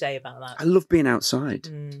 as you say, about that. I love being outside.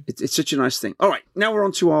 It's such a nice thing. All right, now we're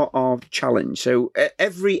on to our challenge. So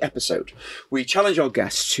every episode, we challenge our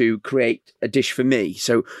guests to create a dish for me.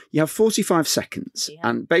 So you have 45 seconds. Yeah.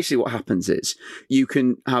 And basically what happens is you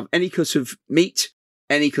can have any cut of meat,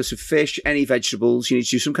 any cut of fish, any vegetables. You need to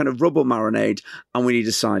do some kind of rub or marinade, and we need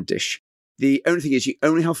a side dish. The only thing is you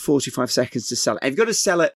only have 45 seconds to sell it. And you've got to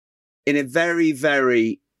sell it in a very,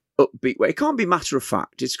 very upbeat way. It can't be matter of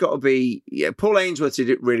fact. It's got to be, Paul Ainsworth did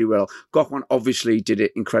it really well. Gokwan obviously did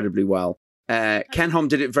it incredibly well. Ken Hom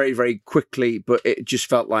did it very, very quickly, but it just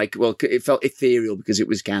felt like, it felt ethereal because it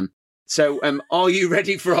was Ken. So, are you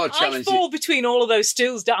ready for our challenge? I fall between all of those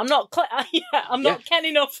stools. I'm not Ken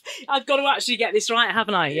enough. I've got to actually get this right,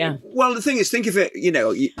 haven't I? Yeah. Well, the thing is, think of it,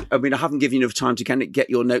 I haven't given you enough time to kind of get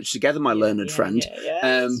your notes together, my learned friend.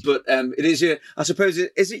 But it is I suppose,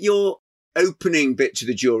 is it your opening bit to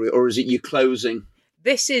the jury, or is it your closing?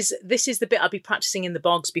 This is the bit I'll be practicing in the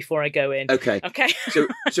bogs before I go in. Okay. So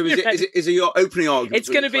is it your opening argument? It's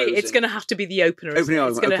going to have to be the opener. Opening argument.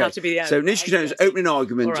 It's going to have to be the So Nisha Katona's opening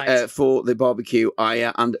argument for the barbecue.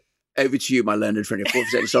 And over to you, my learned friend.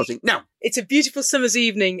 4% starting now. It's a beautiful summer's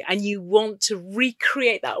evening, and you want to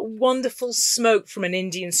recreate that wonderful smoke from an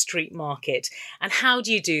Indian street market. And how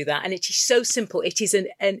do you do that? And it is so simple. It is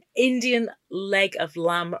an Indian leg of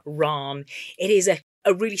lamb raan. It is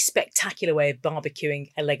a really spectacular way of barbecuing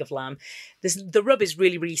a leg of lamb. The rub is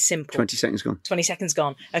really, really simple. 20 seconds gone. 20 seconds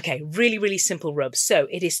gone. Okay, really, really simple rub. So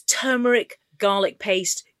it is turmeric, garlic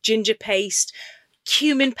paste, ginger paste,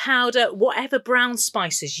 cumin powder, whatever brown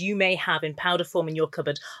spices you may have in powder form in your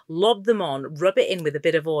cupboard, lob them on, rub it in with a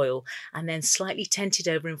bit of oil, and then slightly tent it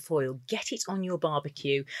over in foil. Get it on your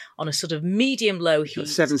barbecue on a sort of medium-low heat. You've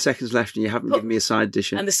got 7 seconds left and you haven't given me a side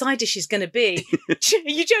dish. And the side dish is going to be, are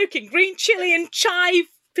you joking? Green chilli and chive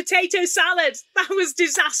potato salad. That was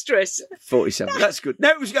disastrous. 47. That's good.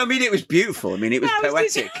 No, it was beautiful. It was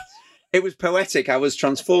poetic. It was poetic. I was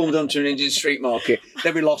transformed onto an Indian street market.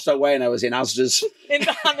 Then we lost our way and I was in Asda's. Do you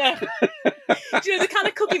know the kind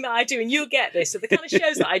of cooking that I do? And you'll get this. So the kind of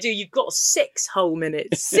shows that I do, you've got 6 whole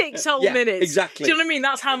minutes. 6 whole minutes. Exactly. Do you know what I mean?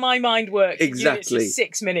 That's how my mind works. Exactly. Units of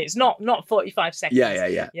 6 minutes, not 45 seconds.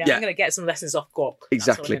 Yeah. I'm going to get some lessons off Gok.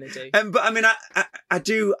 Exactly. That's what I'm but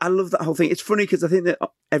I love that whole thing. It's funny because I think that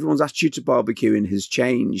everyone's attitude to barbecuing has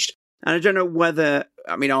changed. And I don't know whether,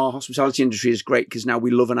 our hospitality industry is great because now we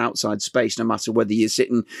love an outside space, no matter whether you're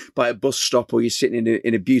sitting by a bus stop or you're sitting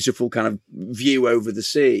in a beautiful kind of view over the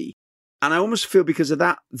sea. And I almost feel because of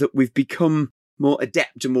that we've become more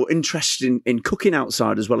adept and more interested in cooking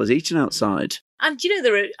outside as well as eating outside. And,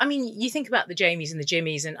 you think about the Jamies and the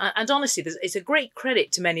Jimmies, and honestly, it's a great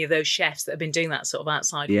credit to many of those chefs that have been doing that sort of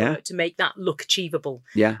outside work to make that look achievable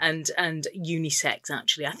and unisex,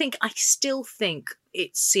 actually. I still think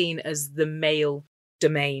it's seen as the male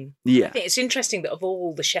domain. Yeah. I think it's interesting that of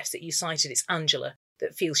all the chefs that you cited, it's Angela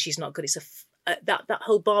that feels she's not good. It's that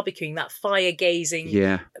whole barbecuing, that fire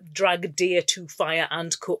gazing, drag deer to fire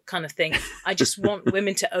and cook kind of thing. I just want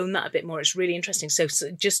women to own that a bit more. It's really interesting. So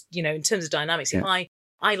just, in terms of dynamics, if I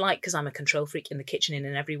I like, because I'm a control freak in the kitchen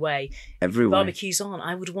in every way. Everywhere. Barbecue's on.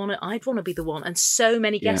 I'd want to be the one. And so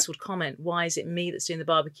many guests would comment, why is it me that's doing the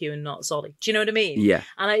barbecue and not Zolly? Do you know what I mean? Yeah.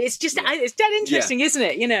 And it's just, it's dead interesting, isn't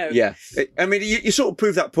it? You know? Yeah. I mean, you sort of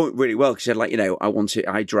proved that point really well, because you said, like,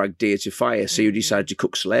 I drag deer to fire, so you decided to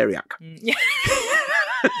cook celeriac. Yeah.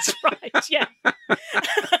 That's right, yeah.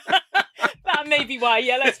 That may be why,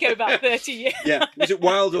 let's go back 30 years. Yeah. Was it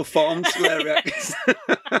wild or farmed celeriac?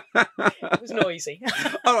 It was noisy.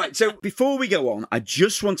 All right, so before we go on, I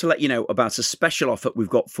just want to let you know about a special offer we've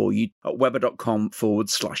got for you at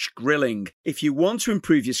Weber.com/grilling. If you want to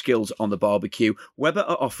improve your skills on the barbecue, Weber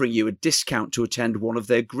are offering you a discount to attend one of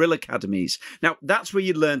their grill academies. Now, that's where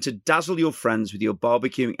you learn to dazzle your friends with your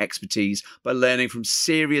barbecuing expertise by learning from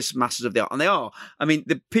serious masters of the art. And they are. I mean,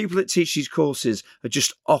 the people that teach these courses are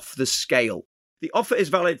just off the scale. The offer is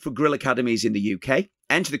valid for grill academies in the UK.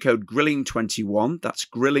 Enter the code GRILLING21, that's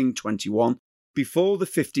GRILLING21, before the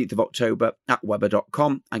 15th of October at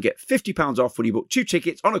Weber.com and get £50 off when you book 2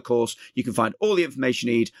 tickets on a course. You can find all the information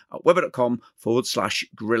you need at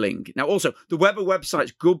Weber.com/grilling. Now, also, the Weber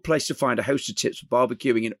website's a good place to find a host of tips for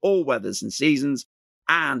barbecuing in all weathers and seasons,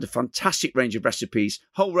 and a fantastic range of recipes,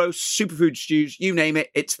 whole roasts, superfood stews, you name it,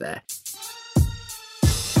 it's there.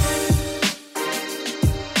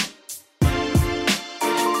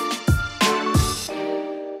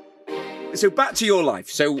 So back to your life.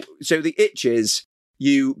 So the itch is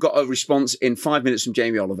you got a response in 5 minutes from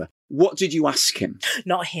Jamie Oliver. What did you ask him?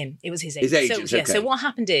 Not him. It was his agent. His agent, okay. So what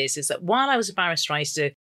happened is that while I was a barrister, I used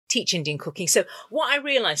to teach Indian cooking. So what I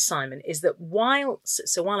realised, Simon, is that while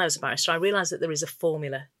I was a barrister, I realised that there is a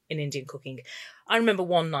formula in Indian cooking. I remember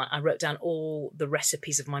one night I wrote down all the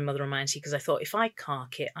recipes of my mother and my auntie, because I thought, if I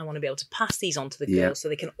cark it, I want to be able to pass these on to the girls so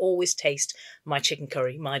they can always taste my chicken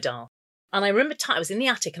curry, my dal. And I remember I was in the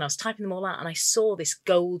attic and I was typing them all out, and I saw this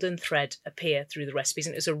golden thread appear through the recipes,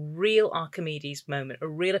 and it was a real Archimedes moment, a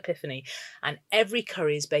real epiphany. And every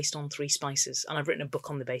curry is based on 3 spices, and I've written a book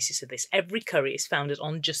on the basis of this. Every curry is founded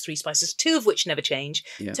on just 3 spices, 2 of which never change,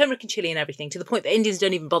 turmeric and chilli and everything, to the point that Indians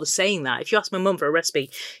don't even bother saying that. If you ask my mum for a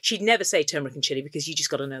recipe, she'd never say turmeric and chilli, because you just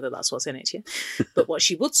got to know that that's what's in it. But what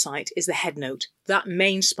she would cite is the head note, that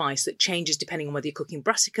main spice that changes depending on whether you're cooking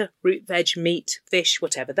brassica, root veg, meat, fish,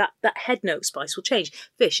 whatever. That head note spice will change.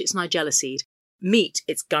 Fish, it's nigella seed. Meat,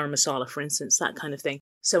 it's garam masala, for instance, that kind of thing.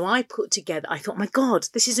 So I thought, my God,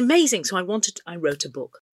 this is amazing. So I wrote a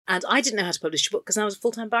book. And I didn't know how to publish a book because I was a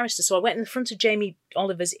full-time barrister. So I went in front of Jamie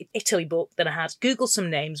Oliver's Italy book that I had, Googled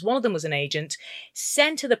some names. One of them was an agent,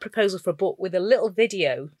 sent her the proposal for a book with a little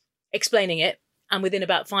video explaining it. And within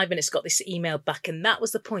about 5 minutes, got this email back. And that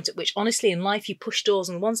was the point at which, honestly, in life, you push doors.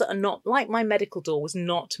 And the ones that are not, like my medical door was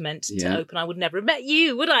not meant to open. I would never have met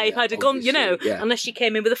you, would I? If I'd have gone, unless you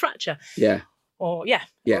came in with a fracture. Yeah. Or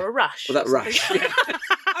a rash. Well, that rash.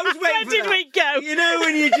 I was waiting Where did we go? You know,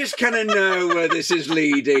 when you just kind of know where this is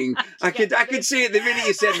leading. I could see it the minute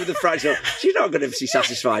you said with the fracture. She's not going to be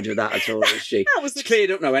satisfied with that at all, is she? It's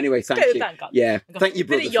cleared up now anyway, thank you. Thank God. Yeah. Thank you,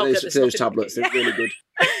 brother, for those tablets. They're really good.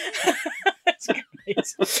 So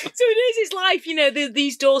it is life,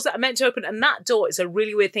 these doors that are meant to open, and that door is a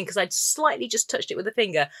really weird thing because I'd slightly just touched it with a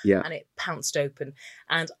finger and it pounced open.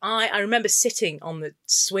 And I remember sitting on the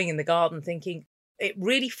swing in the garden thinking, it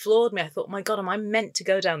really floored me. I thought, my God, am I meant to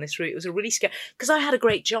go down this route? It was a really scary, because I had a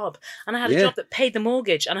great job and I had a job that paid the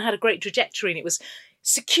mortgage and I had a great trajectory, and it was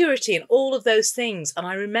security and all of those things. And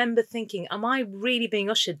I remember thinking, am I really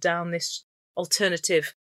being ushered down this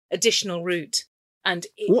alternative additional route? And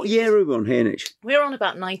what year are we on here, Nish? We're on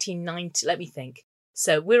about 1990. Let me think.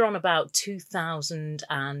 So we're on about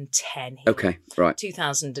 2010 here. Okay, right.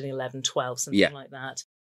 2011, 12, something like that.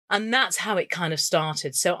 And that's how it kind of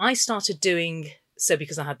started. So I started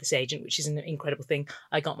because I had this agent, which is an incredible thing,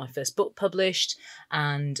 I got my first book published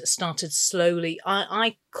and started slowly.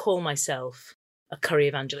 I call myself a curry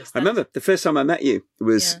evangelist. I remember the first time I met you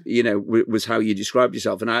was, was how you described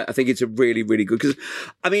yourself. And I think it's a really, really good, because,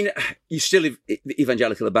 I mean, you're still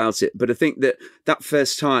evangelical about it, but I think that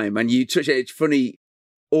first time, and you touch it, it's funny,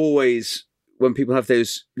 always when people have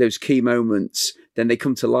those key moments, then they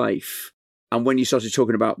come to life. And when you started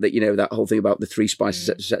talking about that, that whole thing about the 3 spices,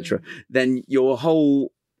 etc., then your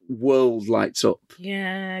whole world lights up.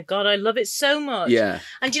 Yeah, God, I love it so much. Yeah.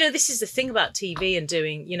 And this is the thing about TV and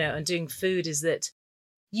doing food, is that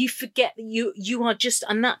you forget that you are just,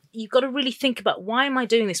 and that you've got to really think about, why am I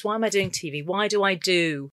doing this? Why am I doing TV? Why do I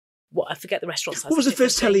do what? I forget the restaurant. What was the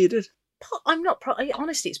first telly you did?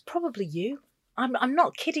 Honestly, it's probably you. I'm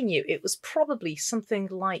not kidding you. It was probably something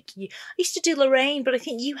like you. I used to do Lorraine, but I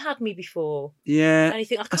think you had me before. Yeah. And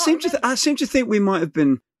I seem to think we might have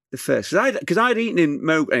been the first? Because I'd eaten in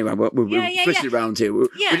Mowgli. Anyway, we're twisted around here. We're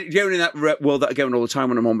going in that world that I go in all the time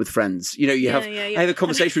when I'm on with friends. You know, I have a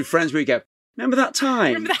conversation with friends where you go, remember that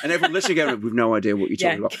time? And everyone listening going, we've no idea what you're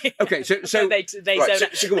talking about. Okay, so they right,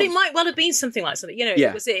 don't. So but it might well have been something like something. You know,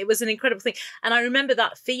 it was an incredible thing. And I remember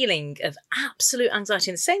that feeling of absolute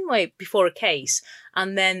anxiety in the same way before a case.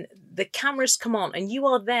 And then the cameras come on and you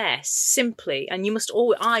are there simply, and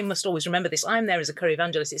I must always remember this. I'm there as a curry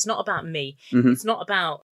evangelist. It's not about me. Mm-hmm. It's not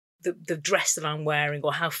about the dress that I'm wearing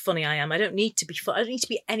or how funny I am. I don't need to be I don't need to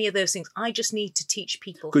be any of those things. I just need to teach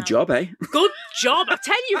people. Good job, eh? Good job. I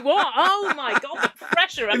tell you what. Oh my God, the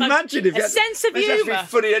pressure. Imagine if you had a sense of humour.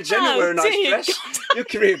 Funny and Jenny wear a nice dress. Your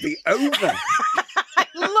career would be over. I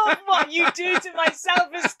love what you do to my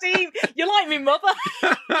self-esteem. You're like me mother.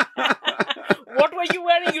 What were you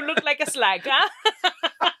wearing? You look like a slag, huh?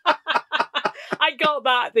 I got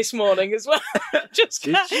that this morning as well. Did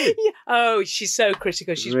you? Oh, she's so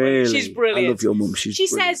critical. She's really? Brilliant. She's brilliant. I love your mum. She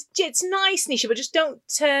says, it's nice, Nisha, but just don't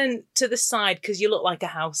turn to the side because you look like a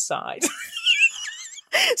house side.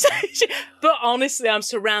 But honestly, I'm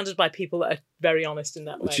surrounded by people that are very honest in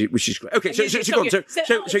that way. Which is great. Okay, so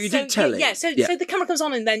you did tell it. Yeah, so the camera comes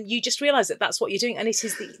on and then you just realise that that's what you're doing. And it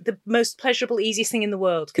is the most pleasurable, easiest thing in the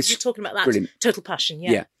world because you're talking about that brilliant. Total passion.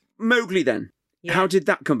 Yeah. Mowgli then. Yeah. How did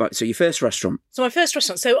that come back? So your first restaurant? So my first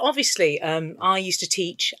restaurant. So obviously I used to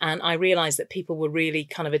teach and I realised that people were really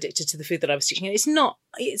kind of addicted to the food that I was teaching. And it's not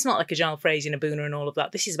like a jalfrezi and a boona and all of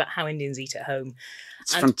that. This is about how Indians eat at home.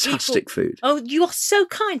 It's fantastic food. Oh, you are so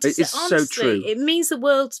kind to say. It's honestly, so true. It means the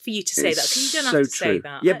world for you to say that because you don't have to say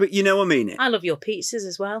that. Yeah, but you know I mean it. I love your pizzas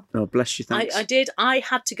as well. Oh, bless you, thanks. I did. I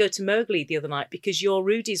had to go to Mowgli the other night because your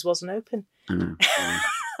Rudy's wasn't open. I know.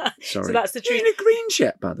 Sorry. So that's the truth. You're in a Greens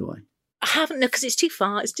yet, by the way? I haven't, no, because it's too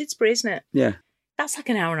far. It's Didsbury, isn't it? Yeah. That's like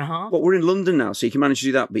an hour and a half. Well, we're in London now, so you can manage to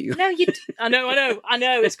do that. But No, I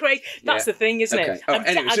know. It's great. That's the thing, isn't it? Oh,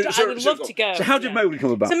 anyway, I would love to go. So how did Mowgli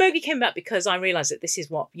come about? So Mowgli came about because I realised that this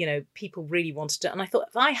is what, people really wanted to. And I thought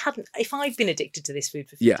if I'd been addicted to this food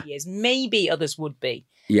for 50 years, maybe others would be.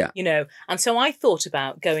 Yeah. And so I thought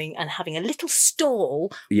about going and having a little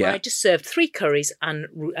stall where I just served 3 curries and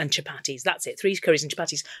chapatis. That's it, 3 curries and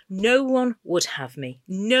chapatis. No one would have me.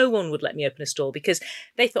 No one would let me open a stall because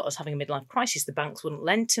they thought I was having a midlife crisis. The banks wouldn't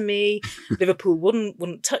lend to me. Liverpool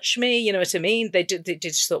wouldn't touch me. You know what I mean? They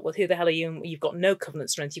just thought, well, who the hell are you? You've got no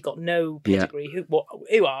covenant strength. You've got no pedigree.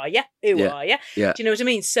 Who are you? Who are you? Yeah. Do you know what I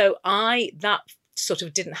mean? So that sort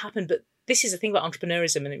of didn't happen. But this is the thing about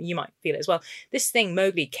entrepreneurism, and you might feel it as well. This thing,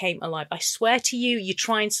 Mowgli, came alive. I swear to you, you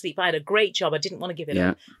try and sleep. I had a great job. I didn't want to give it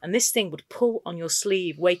up. And this thing would pull on your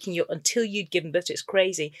sleeve, waking you up until you'd given birth. It's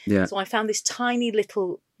crazy. Yeah. So I found this tiny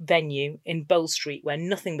little venue in Bowl Street where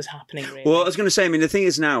nothing was happening really. Well, I was going to say, the thing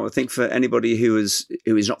is now, I think for anybody who is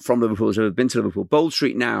not from Liverpool, who's ever been to Liverpool, Bowl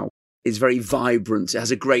Street now is very vibrant. It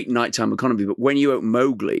has a great nighttime economy. But when you open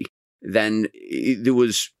Mowgli, then there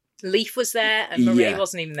was... Leaf was there and Marie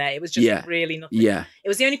wasn't even there. It was just really nothing. Yeah. It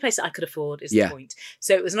was the only place that I could afford is the point.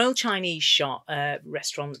 So it was an old Chinese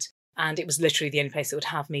restaurant and it was literally the only place that would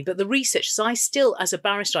have me. But the research, so I still, as a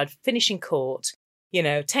barrister, I'd finish in court,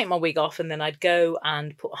 take my wig off and then I'd go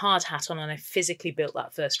and put a hard hat on and I physically built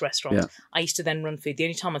that first restaurant. Yeah. I used to then run food. The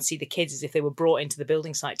only time I'd see the kids is if they were brought into the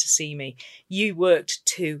building site to see me. You worked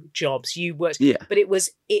 2 jobs. But it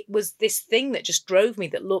was this thing that just drove me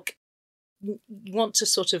that, look, you want to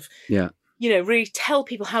sort of, really tell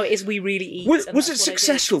people how it is we really eat. Was it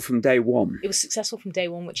successful from day one? It was successful from day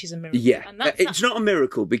one, which is a miracle. Yeah, it's not a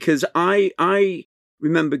miracle because I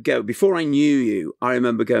remember before I knew you, I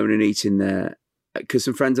remember going and eating there because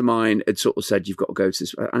some friends of mine had sort of said, you've got to go to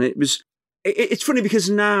this. And it's funny because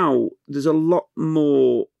now there's a lot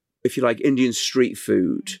more, if you like, Indian street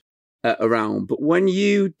food around. But when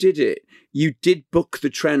you did it, you did book the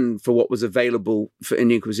trend for what was available for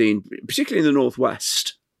Indian cuisine, particularly in the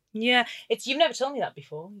Northwest. Yeah, you've never told me that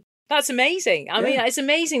before. That's amazing. I mean, it's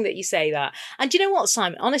amazing that you say that. And do you know what,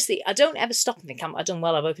 Simon? Honestly, I don't ever stop and think, I've done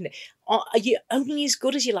well, I've opened it. Are you only as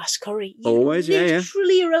good as your last curry? Always,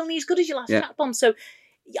 literally are only as good as your last cat bomb. So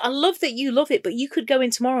I love that you love it, but you could go in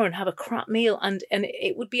tomorrow and have a crap meal and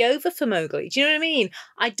it would be over for Mowgli. Do you know what I mean?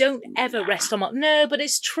 I don't ever rest on my... No, but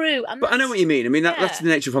it's true. But I know what you mean. I mean, that's the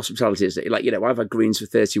nature of hospitality, isn't it? Like, I've had Greens for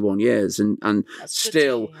 31 years and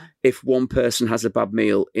still, if one person has a bad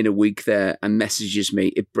meal in a week there and messages me,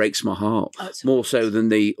 it breaks my heart. More so than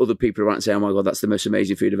the other people around saying, oh my God, that's the most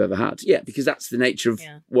amazing food I've ever had. Yeah, because that's the nature of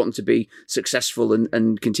wanting to be successful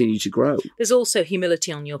and continue to grow. There's also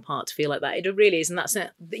humility on your part to feel like that. It really is. And that's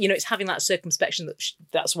it's having that circumspection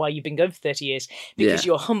that's why you've been going for 30 years, because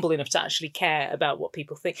you're humble enough to actually care about what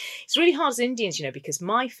people think. It's really hard as Indians, because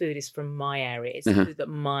my food is from my area. It's the food that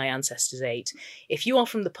my ancestors ate. If you are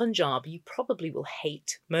from the Punjab, you probably will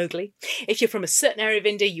hate Mowgli. If you're from a certain area of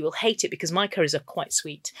India, you will hate it because my curries are quite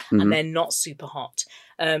sweet and they're not super hot.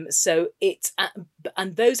 So it's,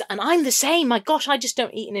 and I'm the same. My gosh, I just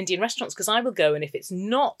don't eat in Indian restaurants because I will go, and if it's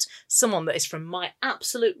not someone that is from my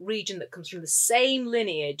absolute region that comes from the same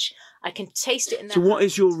lineage, I can taste it in their So what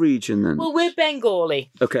is your region then? Well, we're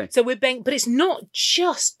Bengali. Okay. So but it's not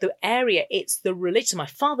just the area, it's the religion. So my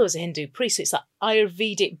father was a Hindu priest, so it's that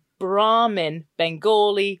Ayurvedic Brahmin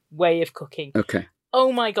Bengali way of cooking. Okay.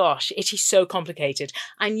 Oh my gosh, it is so complicated.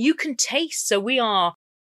 And you can taste, so we are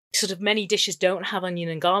sort of, many dishes don't have onion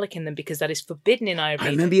and garlic in them because that is forbidden in Ayurveda. I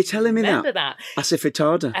remember you telling me Remember that.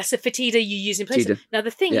 Asafoetida. Asafoetida you use in place. Now,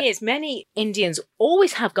 the thing is, many Indians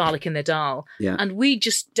always have garlic in their dal, and we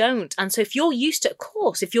just don't. And so if you're used to, of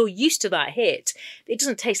course, if you're used to that hit, it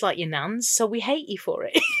doesn't taste like your nans, so we hate you for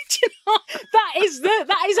it. That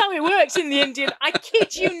is how it works in the Indian. I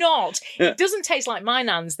kid you not. It doesn't taste like my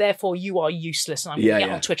nans, therefore you are useless. And I'm going to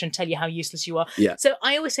get on Twitter and tell you how useless you are. Yeah. So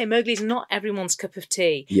I always say Mowgli is not everyone's cup of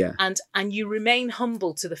tea. Yeah. And you remain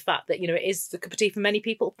humble to the fact that, it is the cup of tea for many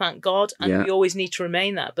people, thank God. And we always need to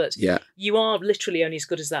remain that. But you are literally only as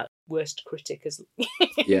good as that worst critic, as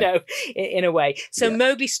in a way. So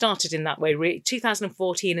Mowgli started in that way, really,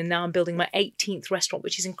 2014, and now I'm building my 18th restaurant,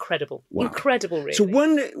 which is incredible. Wow. Incredible, really. So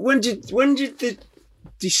when did the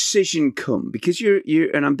decision come? Because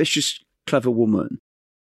you're an ambitious, clever woman.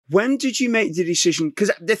 When did you make the decision?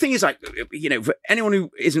 Because the thing is, for anyone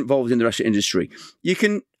who is involved in the restaurant industry, you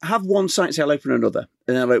can have one site and say, I'll open another,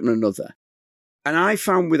 and then I'll open another. And I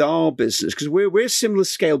found with our business, because we're similar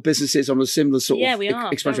scale businesses on a similar sort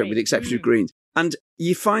of expansion, with the exception of Greens. And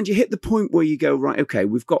you find you hit the point where you go, right, okay,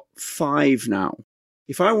 we've got 5 now.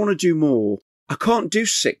 If I want to do more, I can't do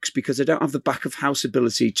 6 because I don't have the back of house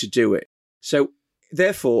ability to do it. So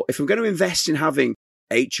therefore, if I'm going to invest in having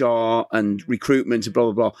HR and recruitment and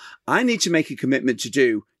blah, blah, blah, I need to make a commitment to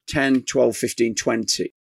do 10, 12, 15,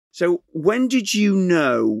 20. So when did you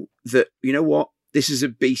know that, you know what, this is a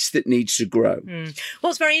beast that needs to grow? Well,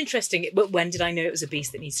 it's very interesting. But when did I know it was a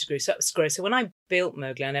beast that needs to grow? So when I built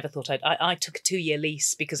Mowgli, I never thought I took a 2-year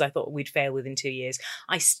lease because I thought we'd fail within 2 years.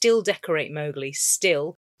 I still decorate Mowgli,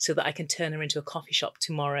 so that I can turn her into a coffee shop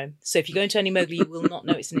tomorrow. So if you go into any Mowgli, you will not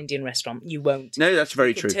know it's an Indian restaurant. You won't. No, that's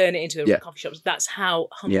very true. Turn it into a coffee shop. That's how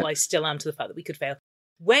humble I still am to the fact that we could fail.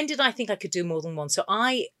 When did I think I could do more than one? So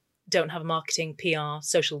I don't have a marketing, PR,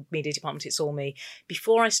 social media department. It's all me.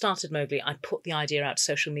 Before I started Mowgli, I put the idea out to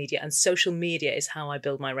social media, and social media is how I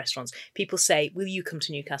build my restaurants. People say, will you come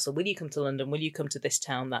to Newcastle? Will you come to London? Will you come to this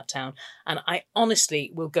town, that town? And I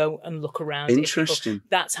honestly will go and look around. Interesting.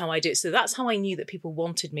 That's how I do it. So that's how I knew that people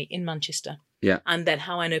wanted me in Manchester. Yeah. And then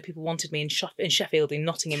how I know people wanted me in Sheffield, in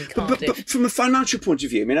Nottingham, in Cardiff. But from a financial point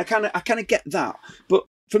of view, I mean, I kind of get that. But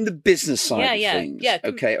from the business side of things,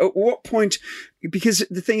 okay, at what point, because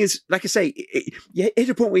the thing is, like I say, you hit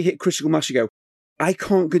a point where you hit critical mass, you go, I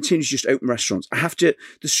can't continue to just open restaurants. The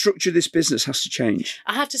structure of this business has to change.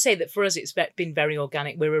 I have to say that for us, it's been very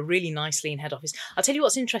organic. We're a really nice lean head office. I'll tell you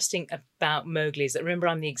what's interesting about Mowgli is that, remember,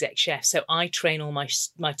 I'm the exec chef, so I train all my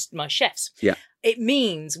chefs. Yeah.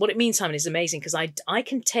 What it means, Simon, is amazing, because I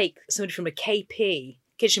can take somebody from a KP,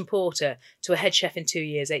 kitchen porter, to a head chef in 2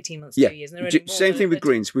 years, 18 months, 2 years. And same thing with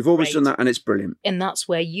Greens. We've always done that, and it's brilliant. And that's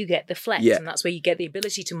where you get the flex, and that's where you get the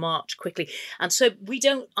ability to march quickly. And so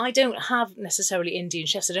I don't have necessarily Indian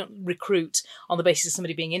chefs. I don't recruit on the basis of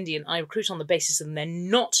somebody being Indian. I recruit on the basis of them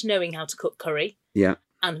not knowing how to cook curry. Yeah.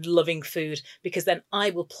 And loving food, because then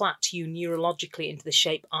I will plait you neurologically into the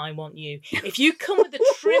shape I want you. If you come with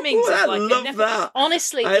the trimmings of like love that.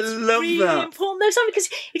 Honestly, I it's love really that. important. No,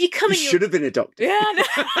 because if you come you should have been a doctor. Yeah.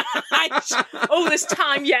 No. There's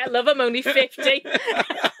time yet, love. I'm only 50.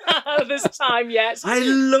 There's time yet. I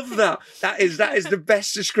love that. That is the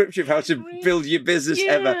best description of how to build your business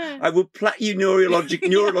ever. I will plait you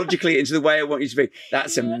neurologically into the way I want you to be.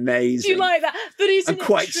 That's amazing. Do you like that? But I'm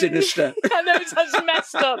quite sinister. I know, it's such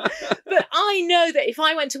messed up. But I know that if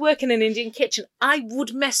I went to work in an Indian kitchen, I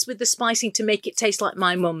would mess with the spicing to make it taste like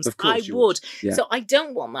my mum's. Of course I would. Yeah. So I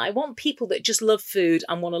don't want that. I want people that just love food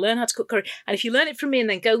and want to learn how to cook curry. And if you learn it from me and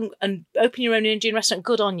then go and open your own Indian restaurant,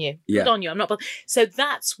 good on you. Yeah. Good on you. I'm not. So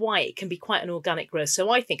that's why it can be quite an organic growth. So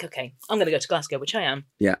I think, okay, I'm going to go to Glasgow, which I am.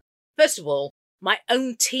 Yeah. First of all, my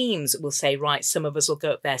own teams will say, right, some of us will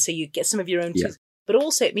go up there. So you get some of your own teams. But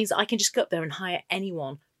also it means that I can just go up there and hire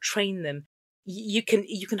anyone, train them, you can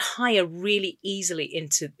hire really easily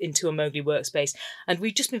into a Mowgli workspace, and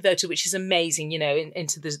we've just been voted, which is amazing,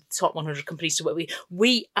 into the top 100 companies to work with.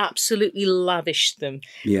 We absolutely lavish them.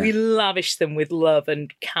 Yeah. We lavish them with love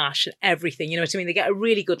and cash and everything. You know what I mean? They get a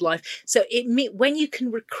really good life. So when you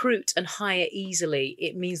can recruit and hire easily,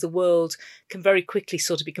 it means the world can very quickly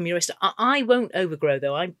sort of become your oyster. I won't overgrow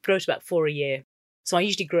though. I grow to about 4 a year. So I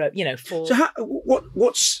usually grow, 4. So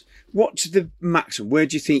what's the maximum? Where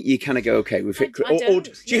do you think you kind of go, okay, with it? Or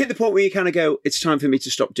do you hit the point where you kind of go, it's time for me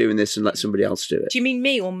to stop doing this and let somebody else do it? Do you mean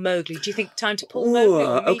me or Mowgli? Do you think time to pull Mowgli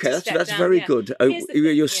or me okay, to step that's down? very Yeah. good. I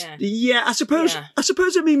suppose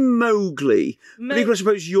Yeah. I mean Mowgli. I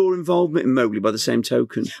suppose your involvement in Mowgli by the same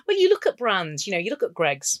token. Well, you look at brands, you look at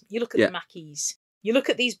Greggs, you look at Yeah. the Mackeys, you look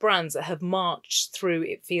at these brands that have marched through,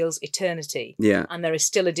 it feels, eternity. Yeah. And there is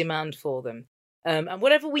still a demand for them. And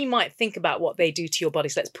whatever we might think about what they do to your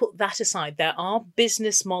bodies, let's put that aside. There are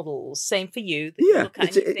business models, same for you. That you look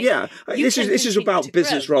at and you think, This is about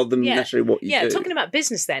business rather than necessarily what you do. Yeah, talking about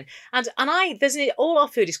business then. And all our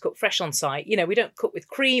food is cooked fresh on site. We don't cook with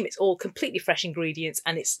cream. It's all completely fresh ingredients,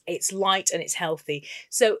 and it's light and it's healthy.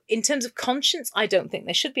 So in terms of conscience, I don't think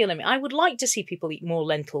there should be a limit. I would like to see people eat more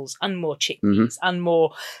lentils and more chickpeas and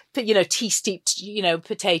more, tea steeped,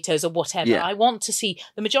 potatoes or whatever. Yeah. I want to see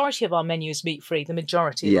the majority of our menu is meat free. The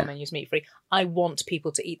majority of our menu is meat free. I want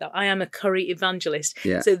people to eat that. I am a curry evangelist.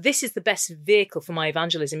 Yeah. So this is the best vehicle for my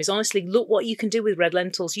evangelism, is honestly, look what you can do with red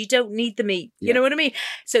lentils. You don't need the meat. You know what I mean?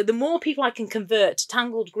 So the more people I can convert to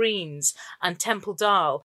tangled greens and temple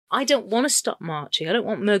dal, I don't want to stop marching. I don't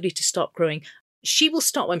want Mowgli to stop growing. She will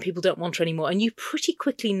stop when people don't want her anymore. And you pretty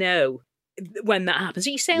quickly know when that happens.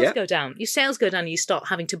 Your sales go down. Your sales go down and you start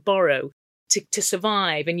having to borrow to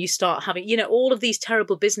survive, and you start having, all of these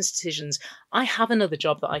terrible business decisions. I have another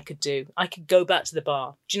job that I could do. I could go back to the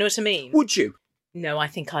bar. Do you know what I mean? Would you? No, I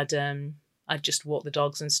think I'd just walk the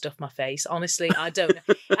dogs and stuff my face. Honestly, I don't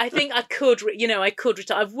know. I think I could, I could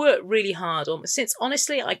retire. I've worked really hard since,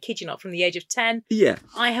 honestly, I kid you not, from the age of 10. Yeah.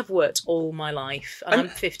 I have worked all my life, and I'm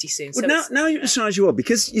 50 soon. So now you're as you are,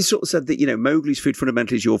 because you sort of said that, Mowgli's food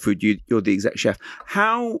fundamentally is your food. You're the exec chef.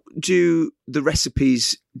 How do the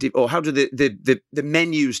recipes, or how do the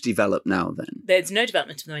menus develop now then? There's no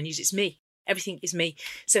development of the menus. It's me. Everything is me.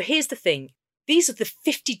 So here's the thing. These are the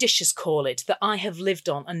 50 dishes, call it, that I have lived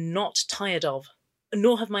on and not tired of,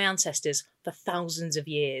 nor have my ancestors, for thousands of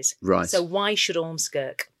years. Right. So why should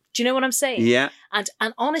Ormskirk? Do you know what I'm saying? Yeah. And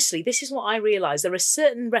honestly, this is what I realise. There are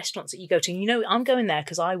certain restaurants that you go to, I'm going there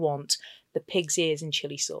because I want the pig's ears in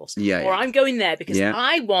chili sauce. Yeah. Or I'm going there because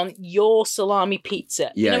I want your salami pizza.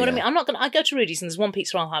 You know what I mean? I go to Rudy's and there's one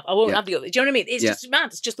pizza I'll have. I won't have the other. Do you know what I mean? It's just mad.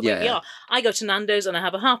 It's just the way we are. I go to Nando's and I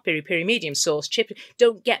have a half peri-peri medium sauce chip.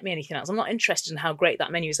 Don't get me anything else. I'm not interested in how great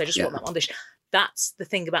that menu is. I just want that one dish. That's the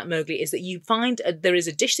thing about Mowgli, is that you find there is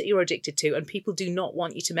a dish that you're addicted to and people do not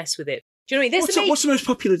want you to mess with it. Do you know what I mean? What's the most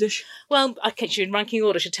popular dish? Well, I catch you in ranking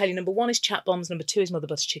order. I should tell you, number 1 is chat bombs, number 2 is mother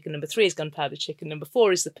butter chicken, number 3 is gunpowder chicken, number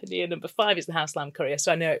 4 is the paneer, number 5 is the house lamb curry.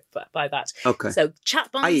 So I know it by that. Okay. So chat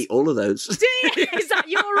bombs. I eat all of those. Is that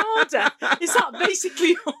your order? Is that basically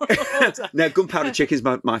your order? No, gunpowder chicken is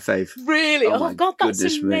my fave. Really? Oh God, that's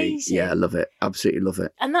amazing. Me. Yeah, I love it. Absolutely love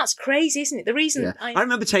it. And that's crazy, isn't it? The reason I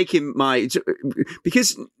remember taking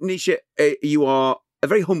because Nisha, you are a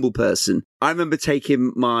very humble person. I remember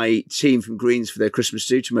taking my team from Greens for their Christmas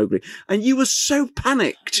do to Mowgli, and you were so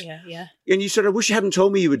panicked. Yeah. And you said, "I wish you hadn't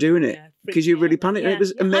told me you were doing it," because you really panicked. And it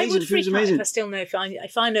was amazing. I would freak out amazing. if I still know.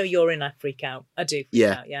 If I know you're in, I freak out. I do. Freak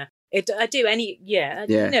out, yeah. I do.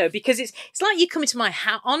 No, because it's like you come into my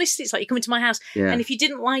house. Honestly, it's like you come into my house, and if you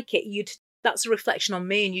didn't like it, that's a reflection on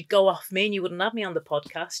me, and you'd go off me, and you wouldn't have me on the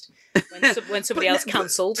podcast when somebody else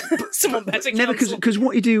cancelled. Someone better cancel. Never, because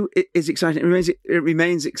what you do is exciting. It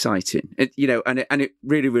remains exciting. And it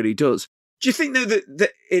really, really does. Do you think though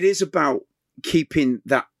that it is about keeping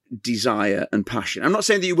that desire and passion? I'm not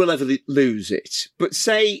saying that you will ever lose it, but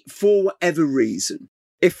say for whatever reason,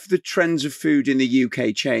 if the trends of food in the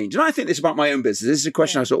UK change, and I think this about my own business, this is a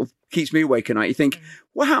question that sort of keeps me awake at night. You think,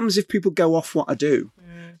 what happens if people go off what I do?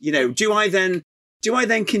 Do I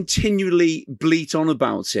then continually bleat on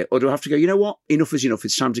about it, or do I have to go, you know what, enough is enough?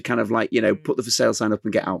 It's time to kind of put the for sale sign up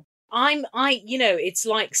and get out. It's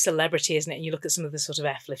like celebrity, isn't it? And you look at some of the sort of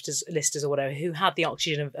listers or whatever who had the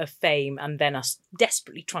oxygen of fame and then are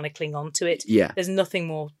desperately trying to cling on to it. Yeah. There's nothing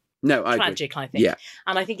more tragic, I think. Yeah.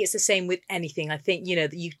 And I think it's the same with anything. I think,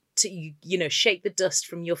 that you to shake the dust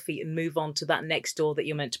from your feet and move on to that next door that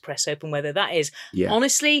you're meant to press open, whether that is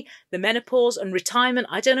honestly the menopause and retirement.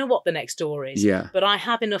 I don't know what the next door is, but I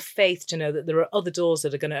have enough faith to know that there are other doors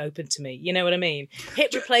that are going to open to me. You know what I mean?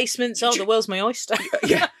 Hip replacements. The world's my oyster.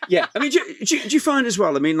 Yeah. I mean, do you find as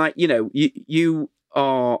well? I mean, like, you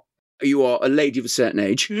are a lady of a certain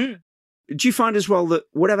age. Do you find as well that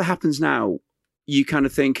whatever happens now, you kind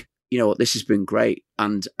of think, you know what, this has been great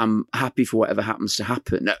and I'm happy for whatever happens to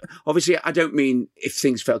happen? Now, obviously, I don't mean if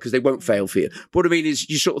things fail, because they won't fail for you. But what I mean is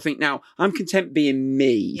you sort of think, now, I'm content being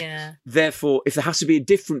me. Yeah. Therefore, if there has to be a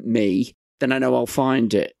different me, then I know I'll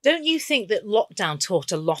find it. Don't you think that lockdown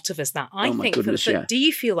taught a lot of us that? Oh my goodness, yeah. Do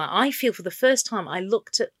you feel that? I feel for the first time I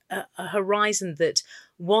looked at a horizon that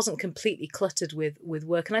wasn't completely cluttered with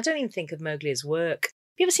work. And I don't even think of Mowgli as work.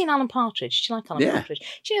 Have you ever seen Alan Partridge? Do you like Alan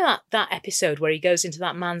Partridge? Do you know that episode where he goes into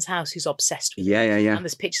that man's house who's obsessed with him? Yeah. And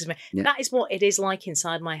there's pictures of him. Yeah. That is what it is like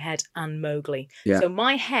inside my head and Mowgli. Yeah. So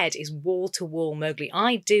my head is wall-to-wall Mowgli.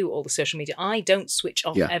 I do all the social media. I don't switch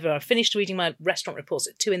off ever. I finished reading my restaurant reports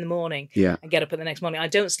at 2 a.m. and get up at the next morning. I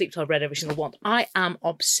don't sleep till I've read every single one. I am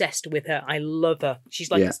obsessed with her. I love her.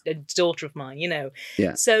 She's like a daughter of mine,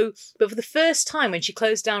 Yeah. So, but for the first time when she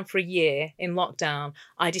closed down for a year in lockdown,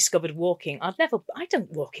 I discovered walking. I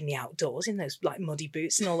don't walk in the outdoors in those like muddy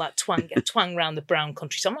boots and all that twang around the brown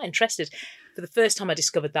country. So I'm not interested. For the first time I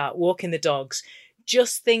discovered that, walking the dogs,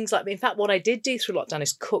 just things like, in fact, what I did do through lockdown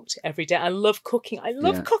is cooked every day. I love cooking. I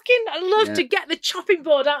love cooking. I love to get the chopping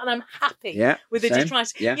board out, and I'm happy with the dish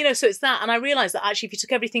rice. Yeah. So it's that. And I realised that actually if you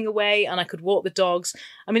took everything away and I could walk the dogs,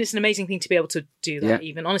 I mean, it's an amazing thing to be able to do that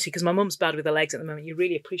even, honestly, because my mum's bad with her legs at the moment. You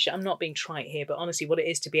really appreciate, I'm not being trite here, but honestly, what it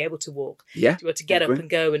is to be able to walk, to be able to get up and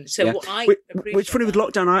go. And so what I appreciate. It's funny with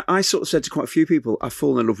lockdown, I sort of said to quite a few people, I've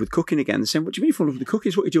fallen in love with cooking again. They're saying, what do you mean you fall in love with the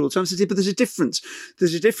cooking? It's what you do all the time. I said, but there's a difference.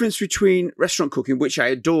 There's a difference between restaurant cooking, which I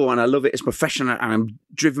adore and I love it, it's professional and I'm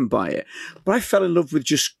driven by it. But I fell in love with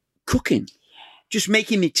just cooking, just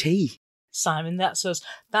making me tea. Simon, that's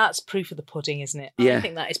proof of the pudding, isn't it? Yeah. I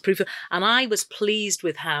think that is proof of, and I was pleased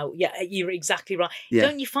with how, you're exactly right. Yeah.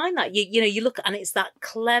 Don't you find that? You look, and it's that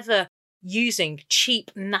clever using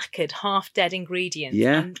cheap, knackered, half-dead ingredients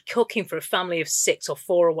and cooking for a family of 6 or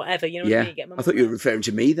 4 or whatever. You know what I mean? I thought you were referring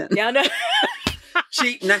to me then. Yeah, I know.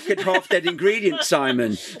 Cheap, knackered, half-dead ingredients,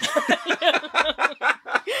 Simon.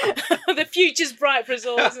 The future's bright for us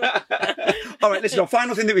all, isn't it? All right, listen, our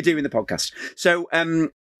final thing that we do in the podcast. So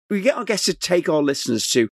we get our guests to take our listeners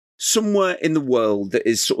to somewhere in the world that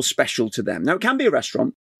is sort of special to them. Now, it can be a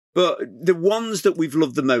restaurant, but the ones that we've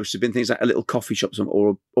loved the most have been things like a little coffee shop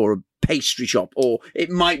or a pastry shop, or it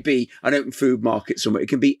might be an open food market somewhere. It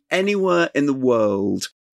can be anywhere in the world.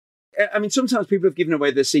 I mean, sometimes people have given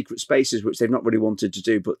away their secret spaces, which they've not really wanted to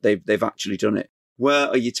do, but they've actually done it. Where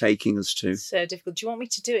are you taking us to? So difficult. Do you want me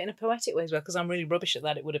to do it in a poetic way as well? Because I'm really rubbish at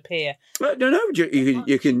that, it would appear. No.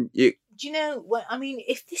 You can. Do you know what I mean?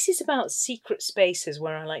 If this is about secret spaces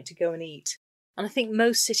where I like to go and eat, and I think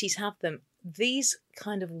most cities have them, these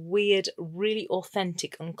kind of weird, really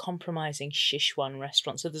authentic, uncompromising Sichuan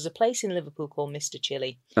restaurants. So there's a place in Liverpool called Mr.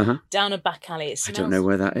 Chili, down a back alley. I don't know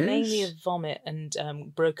where that is. Mainly of vomit and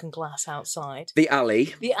broken glass outside. The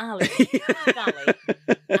alley. The alley.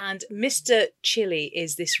 And Mr. Chili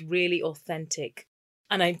is this really authentic,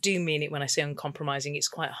 and I do mean it when I say uncompromising, it's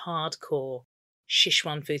quite hardcore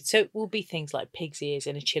Sichuan food. So it will be things like pig's ears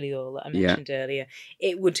in a chili oil that I mentioned earlier.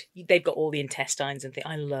 They've got all the intestines and things.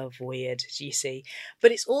 I love weird, you see.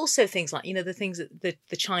 But it's also things like, the things that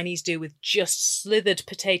the Chinese do with just slithered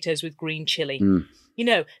potatoes with green chili.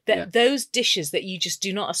 Those dishes that you just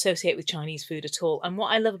do not associate with Chinese food at all. And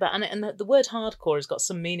what I love about, and the word hardcore has got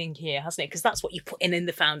some meaning here, hasn't it? Because that's what you put in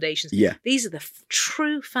the foundations. Yeah. These are the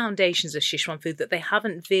true foundations of Sichuan food that they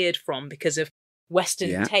haven't veered from because of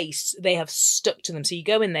Western tastes. They have stuck to them. So you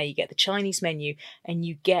go in there, you get the Chinese menu, and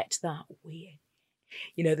you get that weird,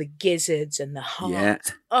 the gizzards and the heart. Yeah.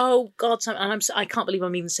 Oh God! And I can't believe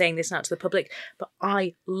I'm even saying this out to the public, but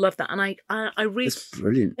I love that, and I really. It's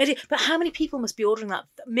brilliant. But how many people must be ordering that?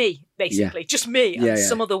 Me, basically, just me and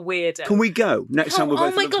some other weirdo. Can we go next time we're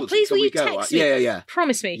both? Oh my God! Please, will you text me? Yeah.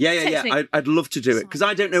 Promise me. Yeah. I'd love to do it because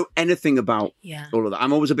I don't know anything about all of that.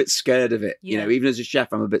 I'm always a bit scared of it. Even as a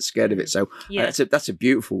chef, I'm a bit scared of it. So that's a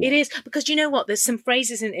beautiful one. It is, because you know what? There's some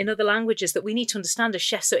phrases in other languages that we need to understand as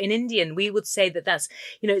chefs. So in Indian, we would say that's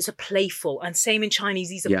it's a playful, and same in Chinese.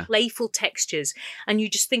 These are playful textures, and you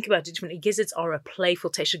just think about it differently. Gizzards are a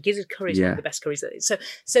playful texture. Gizzard curry is one of the best curries.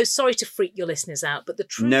 So sorry to freak your listeners out, but the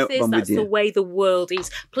truth is that's the way the world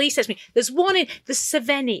is. Please text me. There's one in the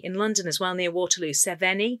Seveni in London as well, near Waterloo.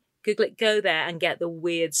 Seveni. Google it, go there and get the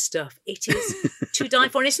weird stuff. It is to die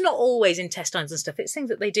for. And it's not always intestines and stuff. It's things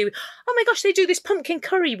that they do. Oh my gosh, they do this pumpkin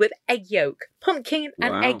curry with egg yolk. Pumpkin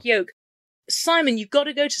and egg yolk. Simon, you've got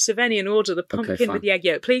to go to Saveni and order the pumpkin with the egg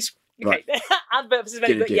yolk, please. Right. Okay. Advert for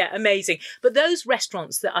Saveni, but yeah, amazing. But those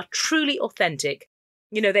restaurants that are truly authentic,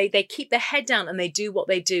 you know, they keep their head down and they do what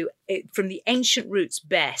they do from the ancient roots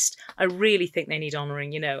best. I really think they need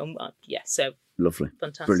honouring, you know. And so lovely,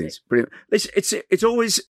 fantastic, brilliant. It's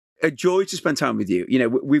always a joy to spend time with you. You know,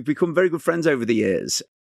 we've become very good friends over the years.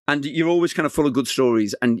 And you're always kind of full of good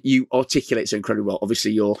stories and you articulate so incredibly well.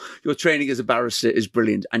 Obviously, your training as a barrister is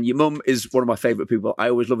brilliant. And your mum is one of my favourite people. I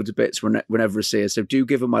always love her to bits whenever I see her. So do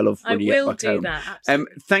give her my love when you get back home. I will do that,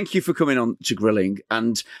 absolutely. Thank you for coming on to Grilling.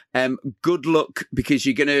 And good luck, because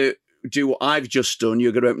you're going to do what I've just done.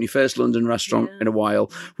 You're going to open your first London restaurant in a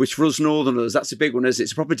while, which for us Northerners, that's a big one, isn't it?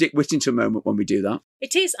 It's a proper Dick Whittington moment when we do that.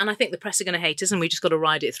 It is. And I think the press are going to hate us and we just got to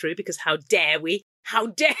ride it through, because how dare we? How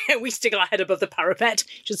dare we stick our head above the parapet?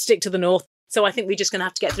 Should stick to the north. So I think we're just going to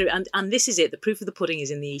have to get through it. And this is it. The proof of the pudding is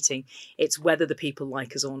in the eating. It's whether the people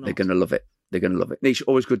like us or not. They're going to love it. They're going to love it. Nish,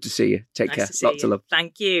 always good to see you. Take care. Lots of love.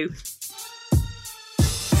 Thank you.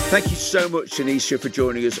 Thank you so much, Tanisha, for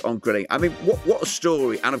joining us on Grilling. I mean, what a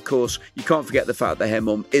story. And of course, you can't forget the fact that her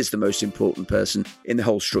mum is the most important person in the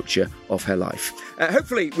whole structure of her life.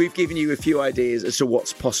 Hopefully, we've given you a few ideas as to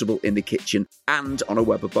what's possible in the kitchen and on a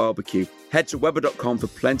Weber barbecue. Head to Weber.com for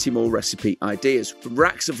plenty more recipe ideas, from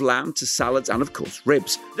racks of lamb to salads and, of course,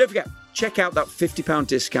 ribs. Don't forget, check out that £50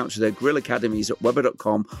 discount to their grill academies at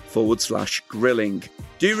Weber.com/grilling.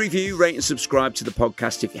 Do review, rate and subscribe to the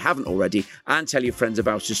podcast if you haven't already, and tell your friends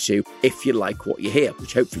about us too if you like what you hear,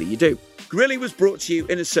 which hopefully you do. Grilling was brought to you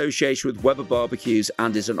in association with Weber Barbecues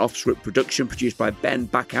and is an off-script production produced by Ben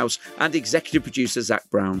Backhouse and executive producer Zach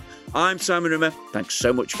Brown. I'm Simon Rimmer. Thanks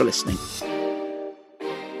so much for listening.